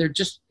they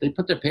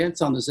put their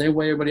pants on the same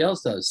way everybody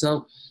else does.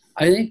 So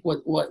I think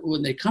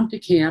when they come to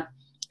camp,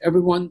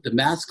 the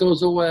mask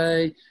goes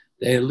away.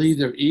 They leave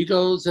their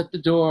egos at the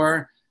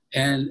door.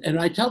 And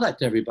I tell that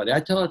to everybody. I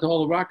tell it to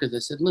all the rockers. I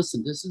said,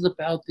 listen, this is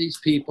about these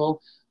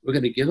people. We're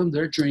going to give them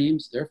their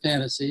dreams, their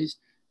fantasies,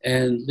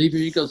 and leave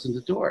your egos in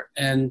the door.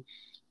 And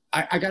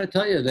I got to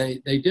tell you,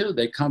 they do.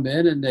 They come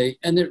in and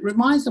it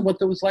reminds them what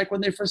it was like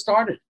when they first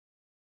started.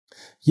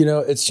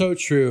 It's so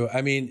true.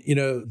 I mean,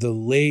 the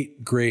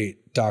late,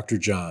 great Dr.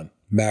 John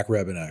Mac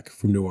Rebenak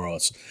from New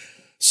Orleans.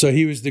 So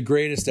he was the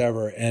greatest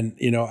ever. And,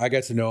 I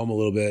got to know him a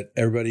little bit.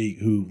 Everybody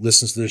who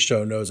listens to this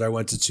show knows I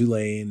went to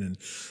Tulane, and,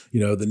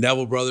 the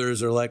Neville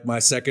brothers are like my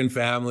second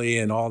family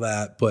and all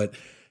that. But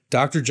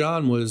Dr.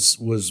 John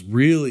was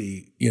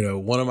really,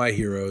 one of my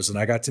heroes, and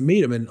I got to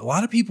meet him. And a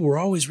lot of people were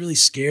always really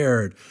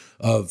scared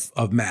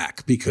of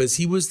Mac because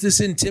he was this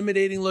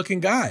intimidating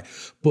looking guy.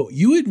 But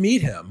you would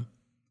meet him,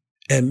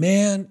 and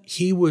man,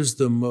 he was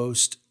the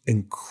most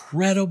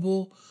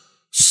incredible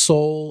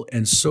soul,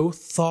 and so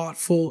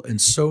thoughtful and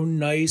so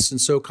nice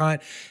and so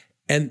kind.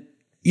 And,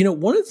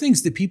 one of the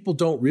things that people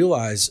don't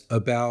realize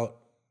about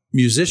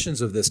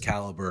musicians of this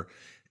caliber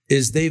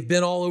is they've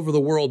been all over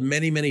the world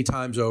many, many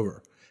times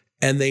over.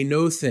 And they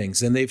know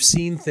things, and they've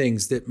seen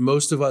things that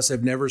most of us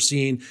have never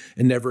seen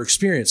and never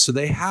experienced. So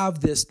they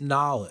have this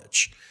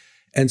knowledge.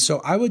 And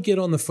so I would get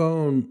on the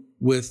phone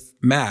with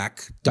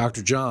Mac,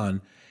 Dr.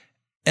 John,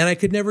 and I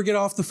could never get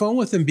off the phone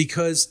with him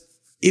because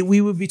we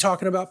would be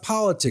talking about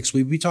politics.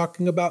 We'd be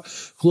talking about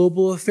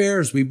global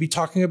affairs. We'd be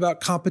talking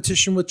about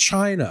competition with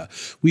China.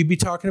 We'd be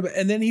talking about,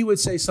 and then he would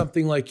say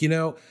something like,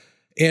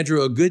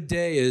 Andrew, a good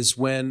day is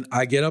when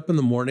I get up in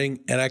the morning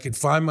and I can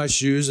find my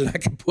shoes and I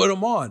can put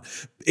them on.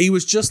 He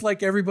was just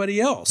like everybody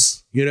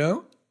else,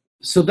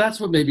 So that's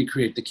what made me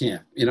create the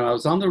camp. I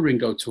was on the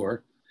Ringo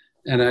tour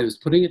and I was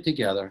putting it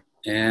together,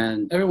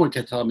 and everyone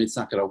kept telling me it's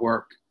not going to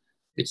work.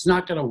 It's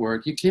not going to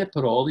work. You can't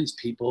put all these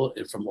people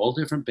from all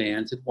different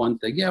bands in one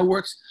thing. Yeah, it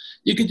works.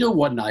 You can do it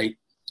one night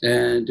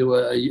and do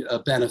a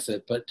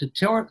benefit, but to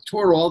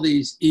tour all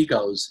these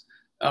egos,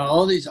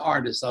 all these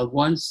artists on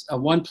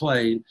one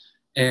plane,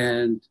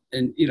 and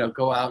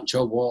go out and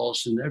Joe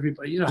Walsh and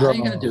everybody, how are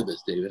you going to do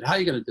this, David? How are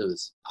you going to do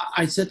this?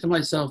 I said to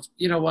myself,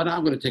 you know what?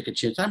 I'm going to take a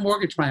chance. I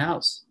mortgaged my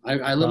house.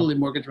 I literally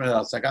mortgaged my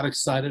house. I got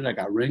excited. I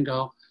got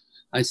Ringo.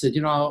 I said,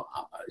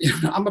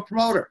 I'm a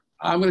promoter.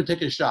 I'm going to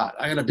take a shot.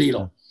 I got to beat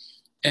him.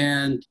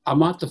 And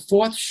I'm at the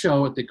fourth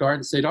show at the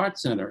Garden State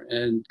Arts Center,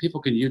 and people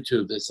can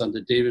YouTube this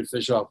under David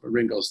Fishof and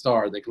Ringo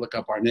Starr. They can look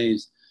up our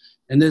names.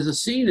 And there's a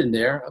scene in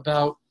there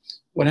about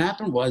what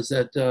happened was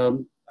that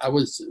I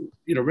was,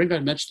 Ringo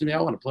had mentioned to me, I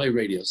want to play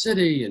Radio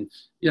City, and,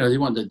 he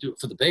wanted to do it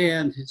for the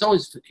band.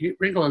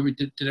 Ringo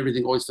did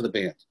everything always for the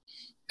band.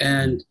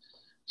 And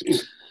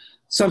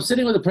so I'm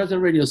sitting with the president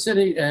of Radio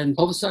City, and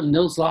all of a sudden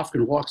Nils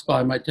Lofgren walks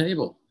by my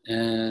table,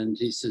 and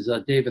he says,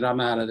 David, I'm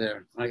out of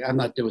there. I'm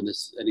not doing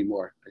this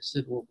anymore. I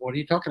said, well, what are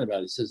you talking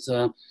about? He says,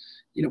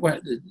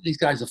 these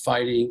guys are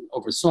fighting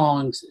over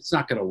songs. It's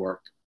not going to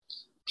work.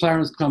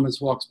 Clarence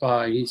Clemens walks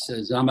by. He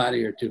says, I'm out of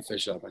here too,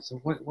 Fishof. I said,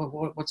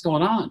 what's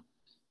going on?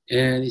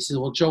 And he said,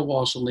 well, Joe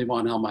Walsh and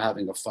Levon Helm are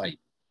having a fight,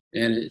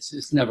 and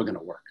it's never going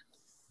to work.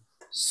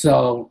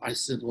 So I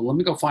said, well, let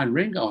me go find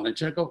Ringo. And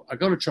I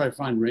go to try to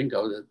find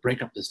Ringo to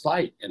break up this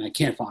fight, and I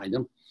can't find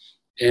him.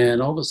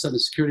 And all of a sudden, the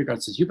security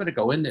guard says, you better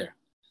go in there.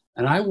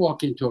 And I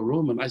walk into a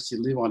room, and I see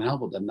Levon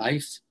Helm with a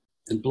knife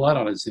and blood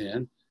on his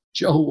hand,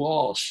 Joe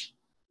Walsh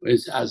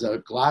has a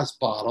glass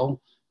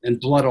bottle and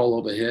blood all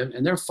over him,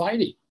 and they're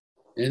fighting.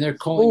 And they're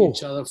calling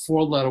each other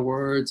 4-letter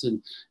words,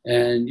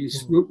 and you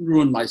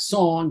ruined my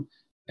song.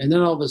 And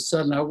then all of a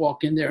sudden I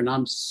walk in there and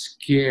I'm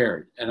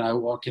scared. And I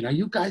walk in, are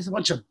you guys a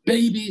bunch of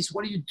babies?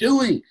 What are you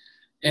doing?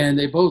 And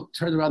they both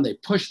turned around, they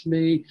pushed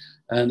me,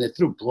 and they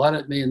threw blood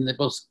at me, and they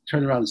both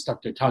turned around and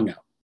stuck their tongue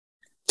out.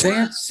 They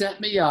had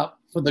set me up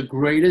for the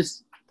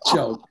greatest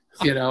joke,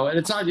 and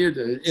it's on you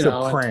to, It's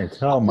a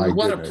prank. Oh my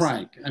what goodness. a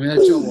prank. I mean,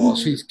 that's Joe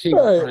Walsh. He's king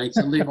of pranks,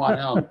 and Levon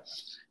Helm.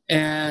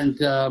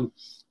 And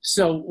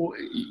so,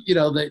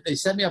 they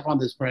set me up on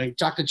this prank.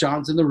 Dr.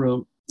 John's in the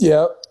room.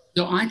 Yep.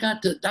 So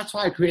that's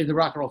why I created the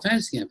Rock and Roll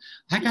Fantasy Camp.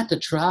 I got to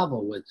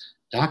travel with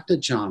Dr.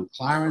 John,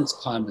 Clarence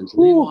Clemens,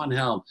 Levon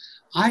Helm.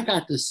 I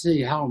got to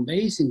see how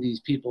amazing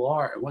these people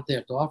are and what they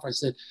have to offer. I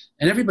said,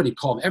 and everybody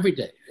called me every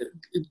day.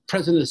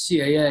 President of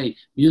CAA,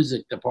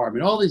 music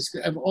department, all these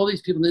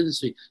people in the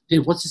industry.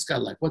 Dave, what's this guy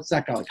like? What's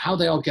that guy like? How are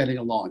they all getting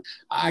along?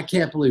 I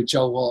can't believe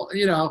Joe Wall.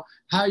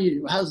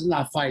 How's it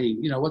not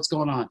fighting? What's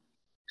going on?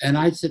 And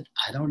I said,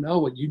 I don't know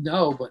what you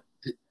know, but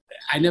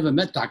I never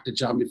met Dr.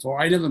 John before.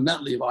 I never met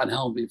Levon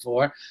Helm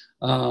before.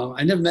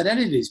 I never met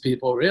any of these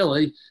people,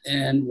 really.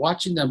 And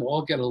watching them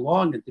all get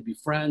along and to be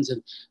friends.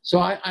 And so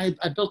I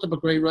built up a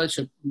great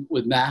relationship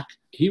with Mac.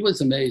 He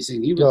was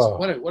amazing. He was,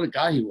 what a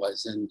guy he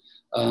was. And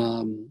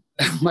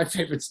my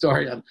favorite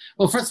story,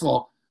 well, first of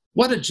all,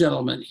 what a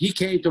gentleman. He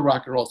came to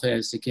Rock and Roll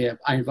Fantasy Camp.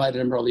 I invited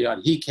him early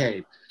on. He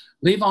came.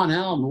 Levon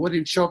Helm, who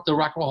wouldn't show up to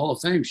Rock and Roll Hall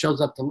of Fame, shows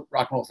up to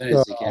Rock and Roll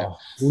Fantasy Camp.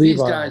 These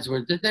guys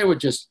were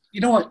just,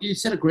 you know what? You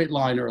said a great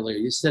line earlier.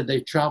 You said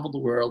they've traveled the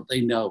world.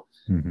 They know.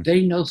 Mm-hmm.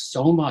 They know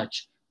so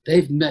much.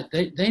 They've met.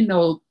 They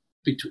know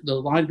the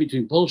line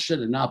between bullshit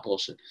and not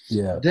bullshit.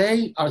 Yeah.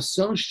 They are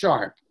so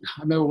sharp.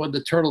 I remember when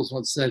the Turtles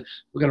once said,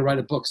 we're going to write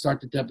a book,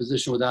 Start the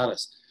Deposition Without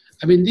Us.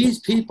 I mean, these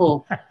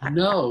people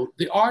know.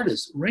 The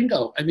artist,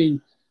 Ringo, I mean,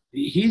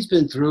 he's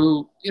been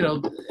through,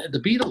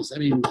 the Beatles. I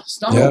mean,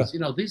 Stones.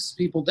 Yeah. These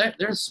people,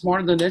 they're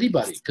smarter than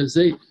anybody because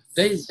they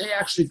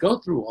actually go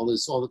through all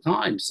this all the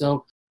time.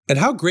 So. And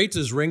how great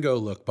does Ringo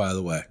look, by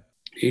the way?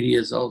 80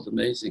 years old,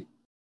 amazing.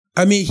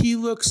 I mean, he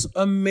looks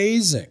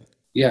amazing.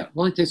 Yeah,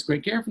 well, he takes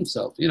great care of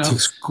himself.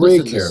 Takes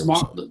great care.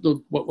 What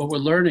we're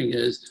learning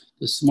is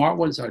the smart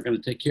ones are going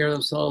to take care of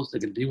themselves. They're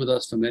going to be with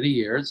us for many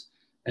years,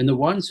 and the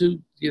ones who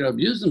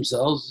abuse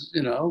themselves,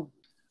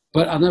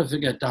 But I'll never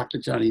forget Dr.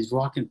 John. He's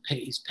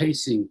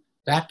pacing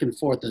back and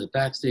forth at the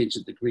backstage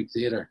at the Greek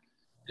Theater.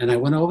 And I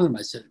went over to him.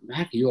 I said,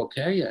 Mac, are you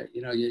okay?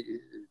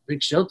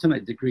 Big show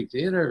tonight at the Greek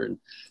Theater and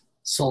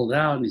sold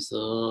out. And he said,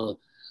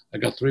 I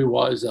got 3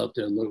 wives out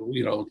there,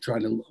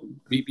 trying to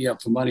beat me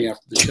up for money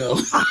after the show.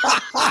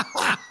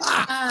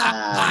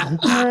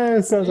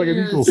 It sounds like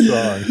an Eagles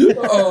song.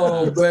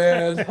 Oh,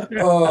 man.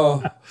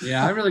 Oh.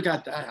 Yeah, I really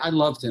got that. I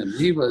loved him.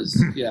 He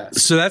was, yeah.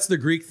 So that's the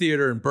Greek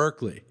Theater in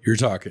Berkeley you're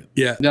talking.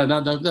 Yeah. No,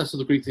 that's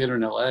the Greek Theater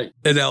in L.A.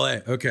 In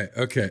L.A.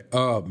 Okay.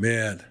 Oh,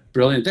 man.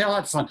 Brilliant. They all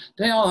had fun.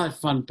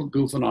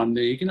 Goofing on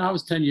me. I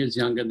was 10 years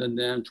younger than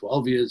them,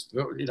 12 years,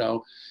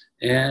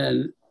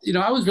 and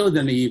I was really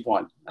the naive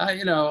one.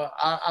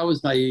 I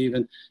was naive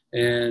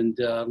and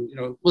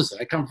listen,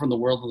 I come from the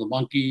world of the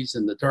monkeys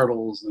and the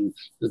turtles and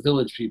the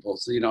village people.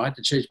 So, I had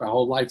to change my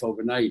whole life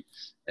overnight.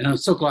 And I'm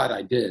so glad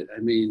I did.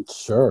 I mean,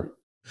 sure.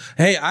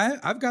 Hey,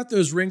 I've got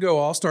those Ringo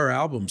All-Star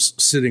albums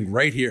sitting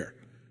right here.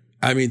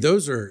 I mean,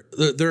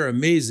 they're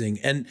amazing.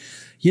 And,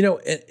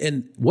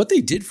 and what they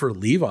did for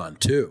Levon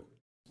too.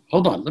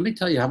 Hold on. Let me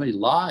tell you how many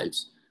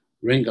lives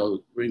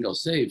Ringo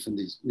saved from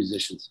these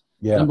musicians.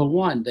 Yeah. Number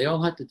one, they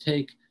all had to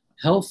take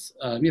health,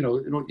 you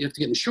have to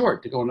get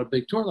insured to go on a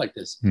big tour like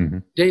this. Mm-hmm.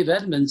 Dave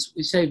Edmunds,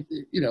 we saved,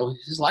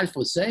 his life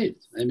was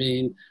saved. I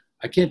mean,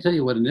 I can't tell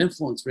you what an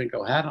influence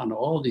Ringo had on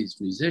all these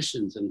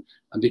musicians and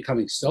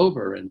becoming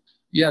sober. And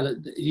yeah,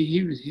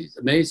 he's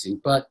amazing.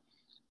 But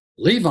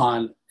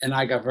Levon and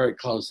I got very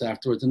close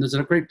afterwards. And there's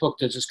a great book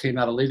that just came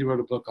out. A lady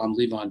wrote a book on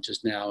Levon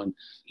just now. And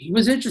he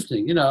was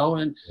interesting,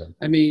 and yeah.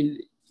 I mean,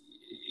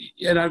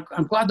 and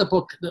I'm glad the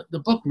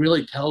book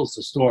really tells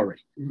the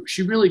story.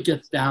 She really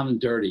gets down and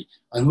dirty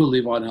on who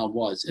Levon Helm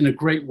was in a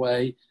great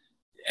way.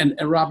 And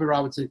Robbie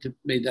Robertson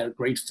made that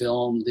great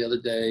film the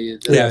other day.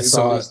 Yeah, I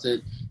saw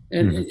it.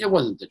 And it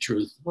wasn't the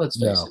truth. Let's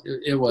face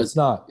it. It was. It's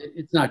not.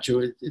 It's not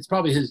true. It's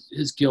probably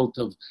his guilt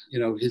of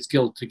his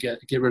guilt to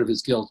get rid of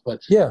his guilt.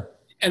 But yeah.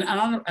 And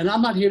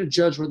I'm not here to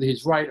judge whether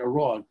he's right or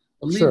wrong.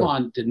 But sure.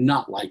 Levon did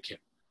not like him.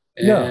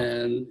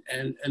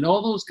 And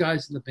all those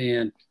guys in the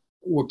band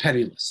were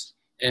penniless.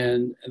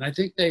 And I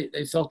think they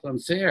felt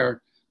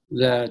unfair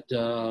that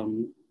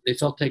they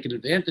felt taken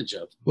advantage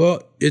of.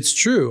 Well, it's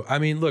true. I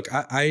mean, look,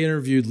 I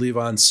interviewed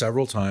Levon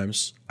several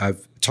times.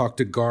 I've talked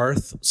to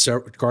Garth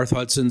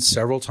Hudson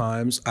several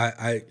times.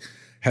 I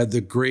had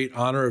the great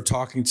honor of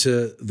talking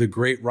to the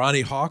great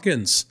Ronnie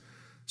Hawkins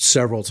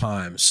several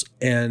times.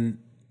 And,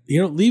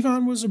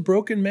 Levon was a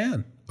broken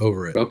man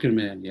over it. Broken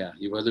man, yeah,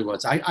 he really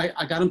was.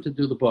 I got him to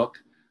do the book.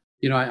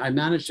 I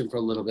managed him for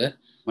a little bit.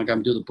 I got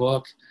him to do the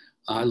book.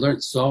 I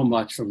learned so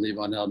much from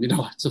Levon Helm.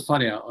 It's so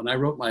funny. When I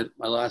wrote my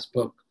last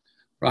book,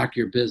 Rock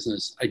Your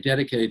Business, I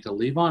dedicated to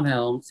Levon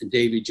Helm and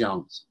Davy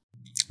Jones.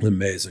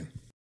 Amazing.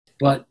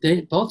 But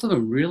both of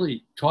them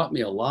really taught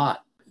me a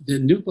lot. The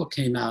new book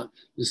came out.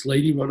 This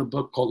lady wrote a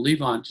book called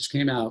Levon, just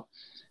came out.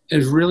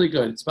 It's really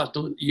good. It's about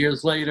the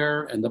years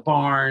later and the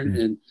barn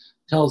and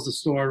tells the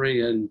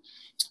story. And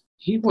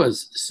he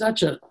was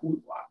such a,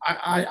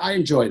 I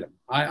enjoyed him.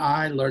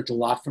 I learned a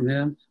lot from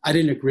him. I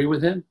didn't agree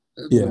with him.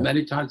 Yeah.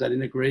 Many times I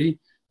didn't agree.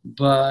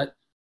 But,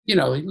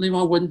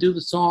 Levon wouldn't do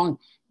the song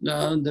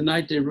the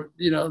night they,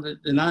 the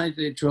night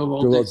they drove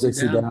Old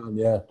Dixie down.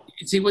 Yeah.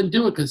 He wouldn't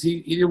do it because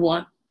he didn't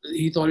want,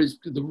 he thought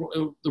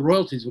the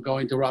royalties were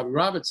going to Robbie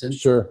Robertson.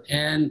 Sure.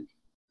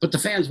 But the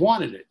fans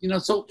wanted it,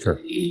 so Sure.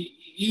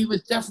 he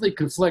was definitely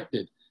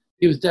conflicted.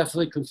 He was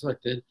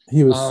conflicted.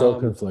 So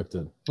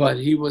conflicted. But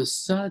he was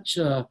such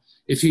a,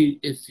 if he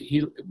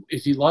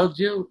loved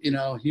you,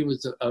 he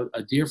was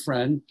a dear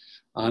friend.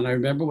 And I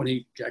remember when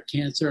he got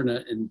cancer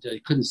and he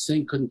couldn't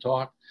sing, couldn't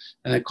talk.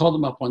 And I called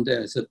him up one day.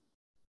 I said,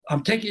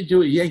 I'm taking you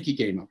to a Yankee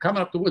game. I'm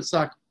coming up to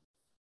Woodstock.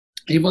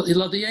 He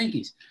loved the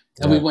Yankees.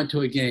 And we went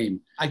to a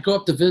game. I'd go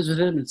up to visit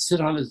him and sit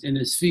in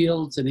his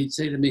fields. And he'd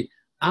say to me,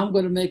 I'm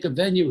going to make a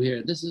venue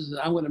here. This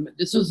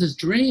was his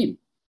dream.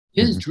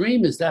 His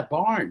dream is that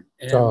barn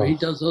and where he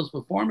does those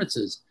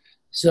performances.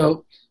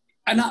 So,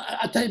 and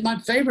I'll tell you my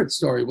favorite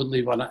story with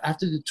Levon.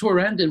 After the tour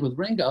ended with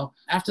Ringo,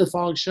 after the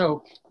following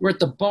show, we're at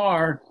the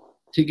bar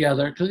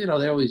together because,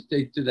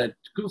 they do that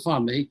goof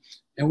on me.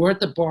 And we're at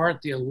the bar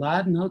at the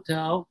Aladdin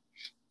Hotel.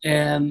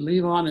 And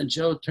Levon and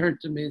Joe turned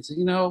to me and said,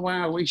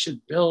 wow, we should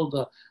build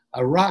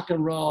a rock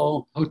and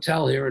roll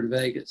hotel here in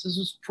Vegas. This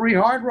was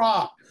pre-hard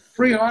rock.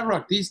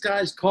 These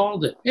guys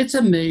called it. It's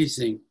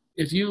amazing.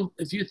 If you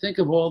think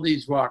of all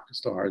these rock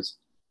stars,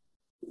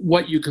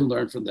 what you can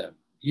learn from them,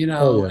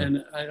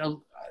 and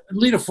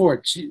Lita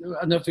Ford,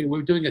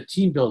 we're doing a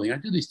team building. I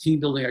do these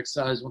team building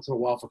exercises once in a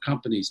while for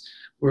companies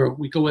where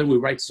we go in, we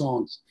write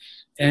songs.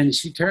 And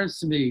she turns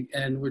to me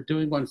and we're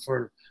doing one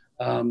for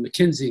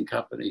McKinsey and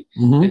Company.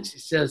 Mm-hmm. And she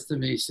says to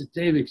me, she said,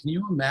 David, can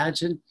you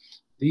imagine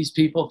these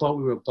people thought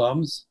we were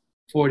bums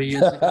 40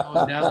 years ago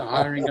and now they're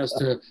hiring us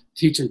to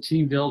teach them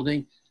team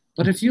building.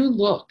 But if you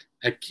look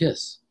at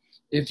KISS,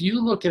 if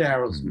you look at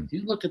Aerosmith,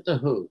 you look at The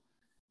Who,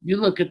 you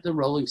look at the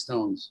Rolling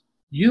Stones,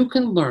 you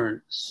can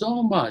learn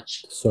so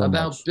much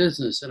about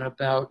business and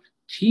about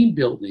team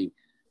building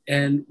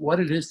and what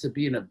it is to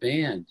be in a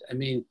band. I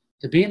mean,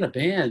 to be in a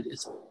band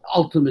is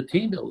ultimate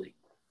team building.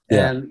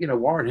 Yeah. And,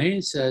 Warren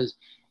Haynes says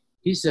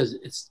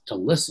it's to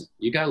listen.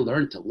 You got to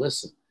learn to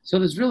listen. So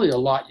there's really a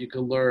lot you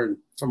can learn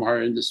from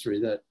our industry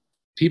that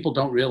people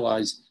don't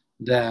realize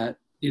that,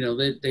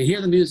 they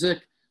hear the music,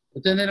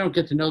 but then they don't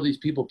get to know these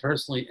people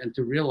personally and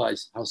to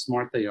realize how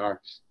smart they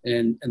are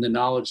and the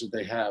knowledge that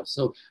they have.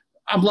 So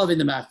I'm loving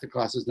the master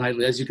classes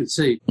nightly, as you can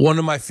see. One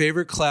of my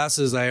favorite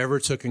classes I ever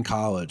took in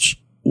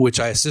college, which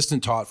I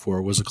assistant taught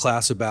for, was a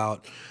class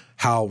about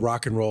how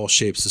rock and roll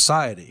shapes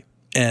society.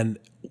 And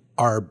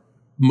our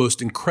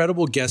most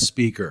incredible guest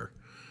speaker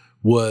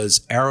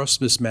was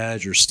Aerosmith's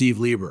manager, Steve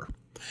Lieber.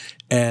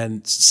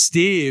 And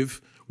Steve's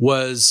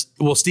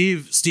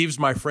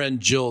my friend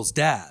Jill's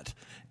dad.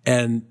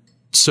 And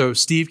so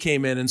Steve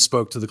came in and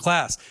spoke to the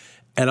class.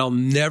 And I'll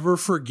never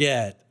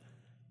forget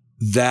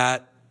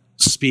that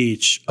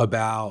speech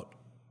about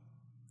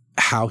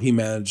how he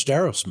managed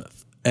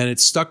Aerosmith. And it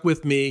stuck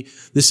with me.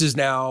 This is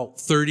now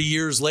 30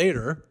 years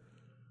later.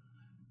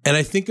 And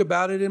I think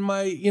about it in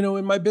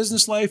my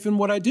business life and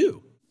what I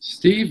do.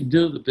 Steve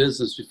knew the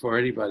business before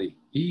anybody.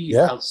 He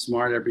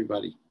outsmarted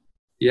everybody.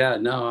 Yeah,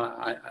 no,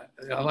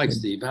 I like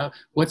Steve.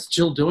 What's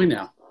Jill doing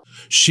now?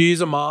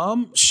 She's a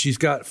mom. She's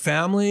got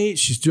family.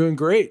 She's doing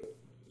great.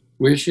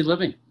 Where's she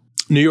living?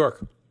 New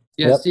York.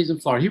 Yeah, Steve's in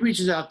Florida. He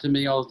reaches out to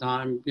me all the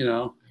time,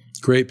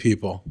 Great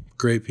people.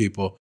 Great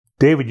people.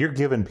 David, you're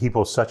giving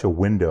people such a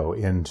window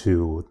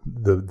into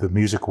the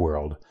music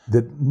world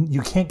that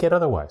you can't get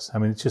otherwise. I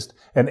mean, it's just,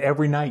 and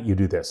every night you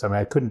do this. I mean,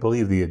 I couldn't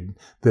believe the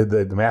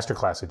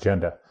masterclass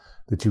agenda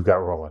that you got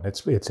rolling.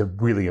 It's a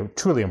really,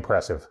 truly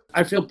impressive.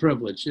 I feel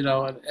privileged, and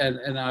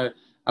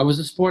I was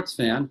a sports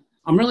fan.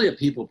 I'm really a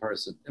people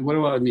person. And what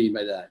do I mean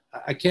by that?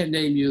 I can't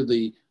name you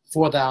the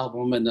fourth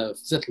album and the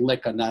fifth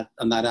lick on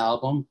that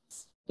album,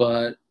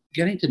 but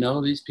getting to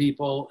know these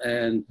people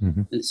and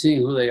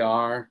seeing who they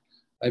are.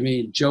 I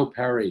mean, Joe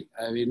Perry,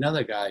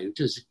 another guy who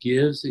just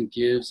gives and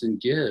gives and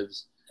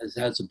gives,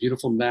 has a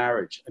beautiful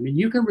marriage. I mean,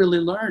 you can really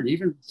learn.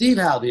 Even Steve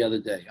Howe the other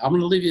day. I'll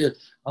leave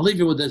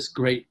you with this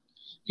great.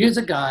 Here's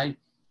a guy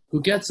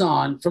who gets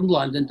on from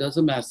London, does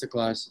a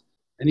masterclass,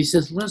 and he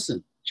says,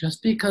 listen,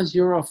 just because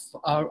you're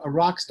a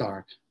rock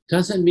star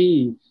doesn't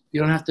mean you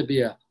don't have to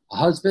be a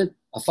husband,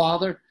 a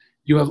father.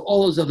 You have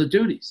all those other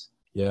duties.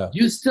 Yeah.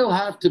 You still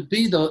have to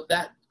be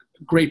that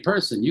great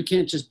person. You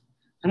can't just,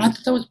 and I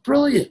thought that was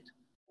brilliant.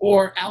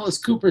 Or Alice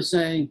Cooper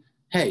saying,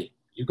 hey,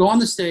 you go on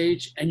the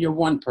stage and you're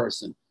one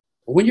person.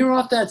 But when you're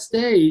off that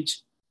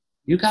stage,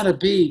 you got to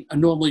be a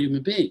normal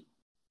human being.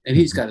 And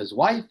he's got his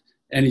wife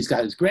and he's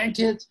got his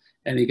grandkids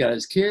and he got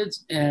his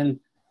kids. And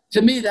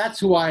to me, that's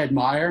who I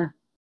admire.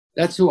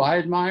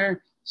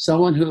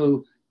 Someone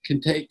who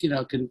can take, can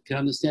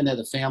understand they have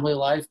a family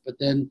life, but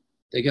then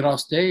they get off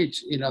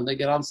stage, they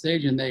get on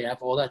stage and they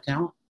have all that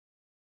talent.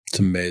 It's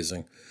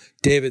amazing.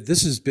 David,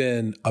 this has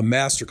been a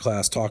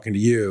masterclass talking to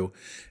you.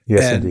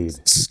 Yes, and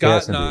indeed.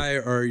 Scott and I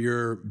are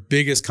your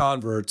biggest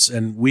converts,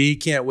 and we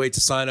can't wait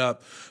to sign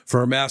up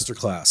for a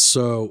masterclass.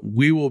 So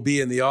we will be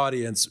in the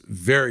audience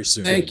very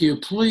soon. Thank you.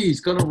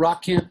 Please go to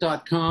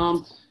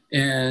rockcamp.com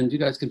and you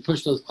guys can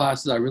push those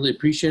classes. I really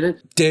appreciate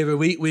it. David,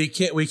 we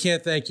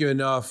can't thank you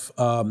enough.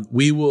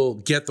 We will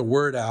get the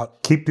word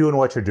out. Keep doing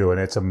what you're doing.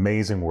 It's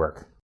amazing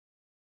work.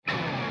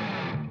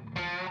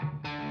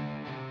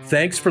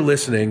 Thanks for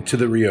listening to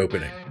The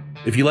Reopening.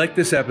 If you like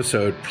this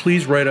episode,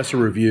 please write us a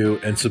review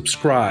and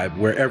subscribe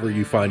wherever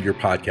you find your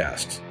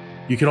podcasts.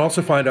 You can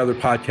also find other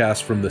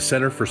podcasts from the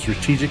Center for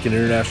Strategic and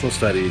International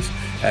Studies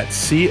at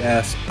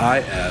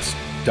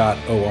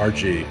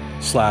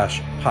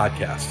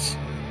csis.org/podcasts.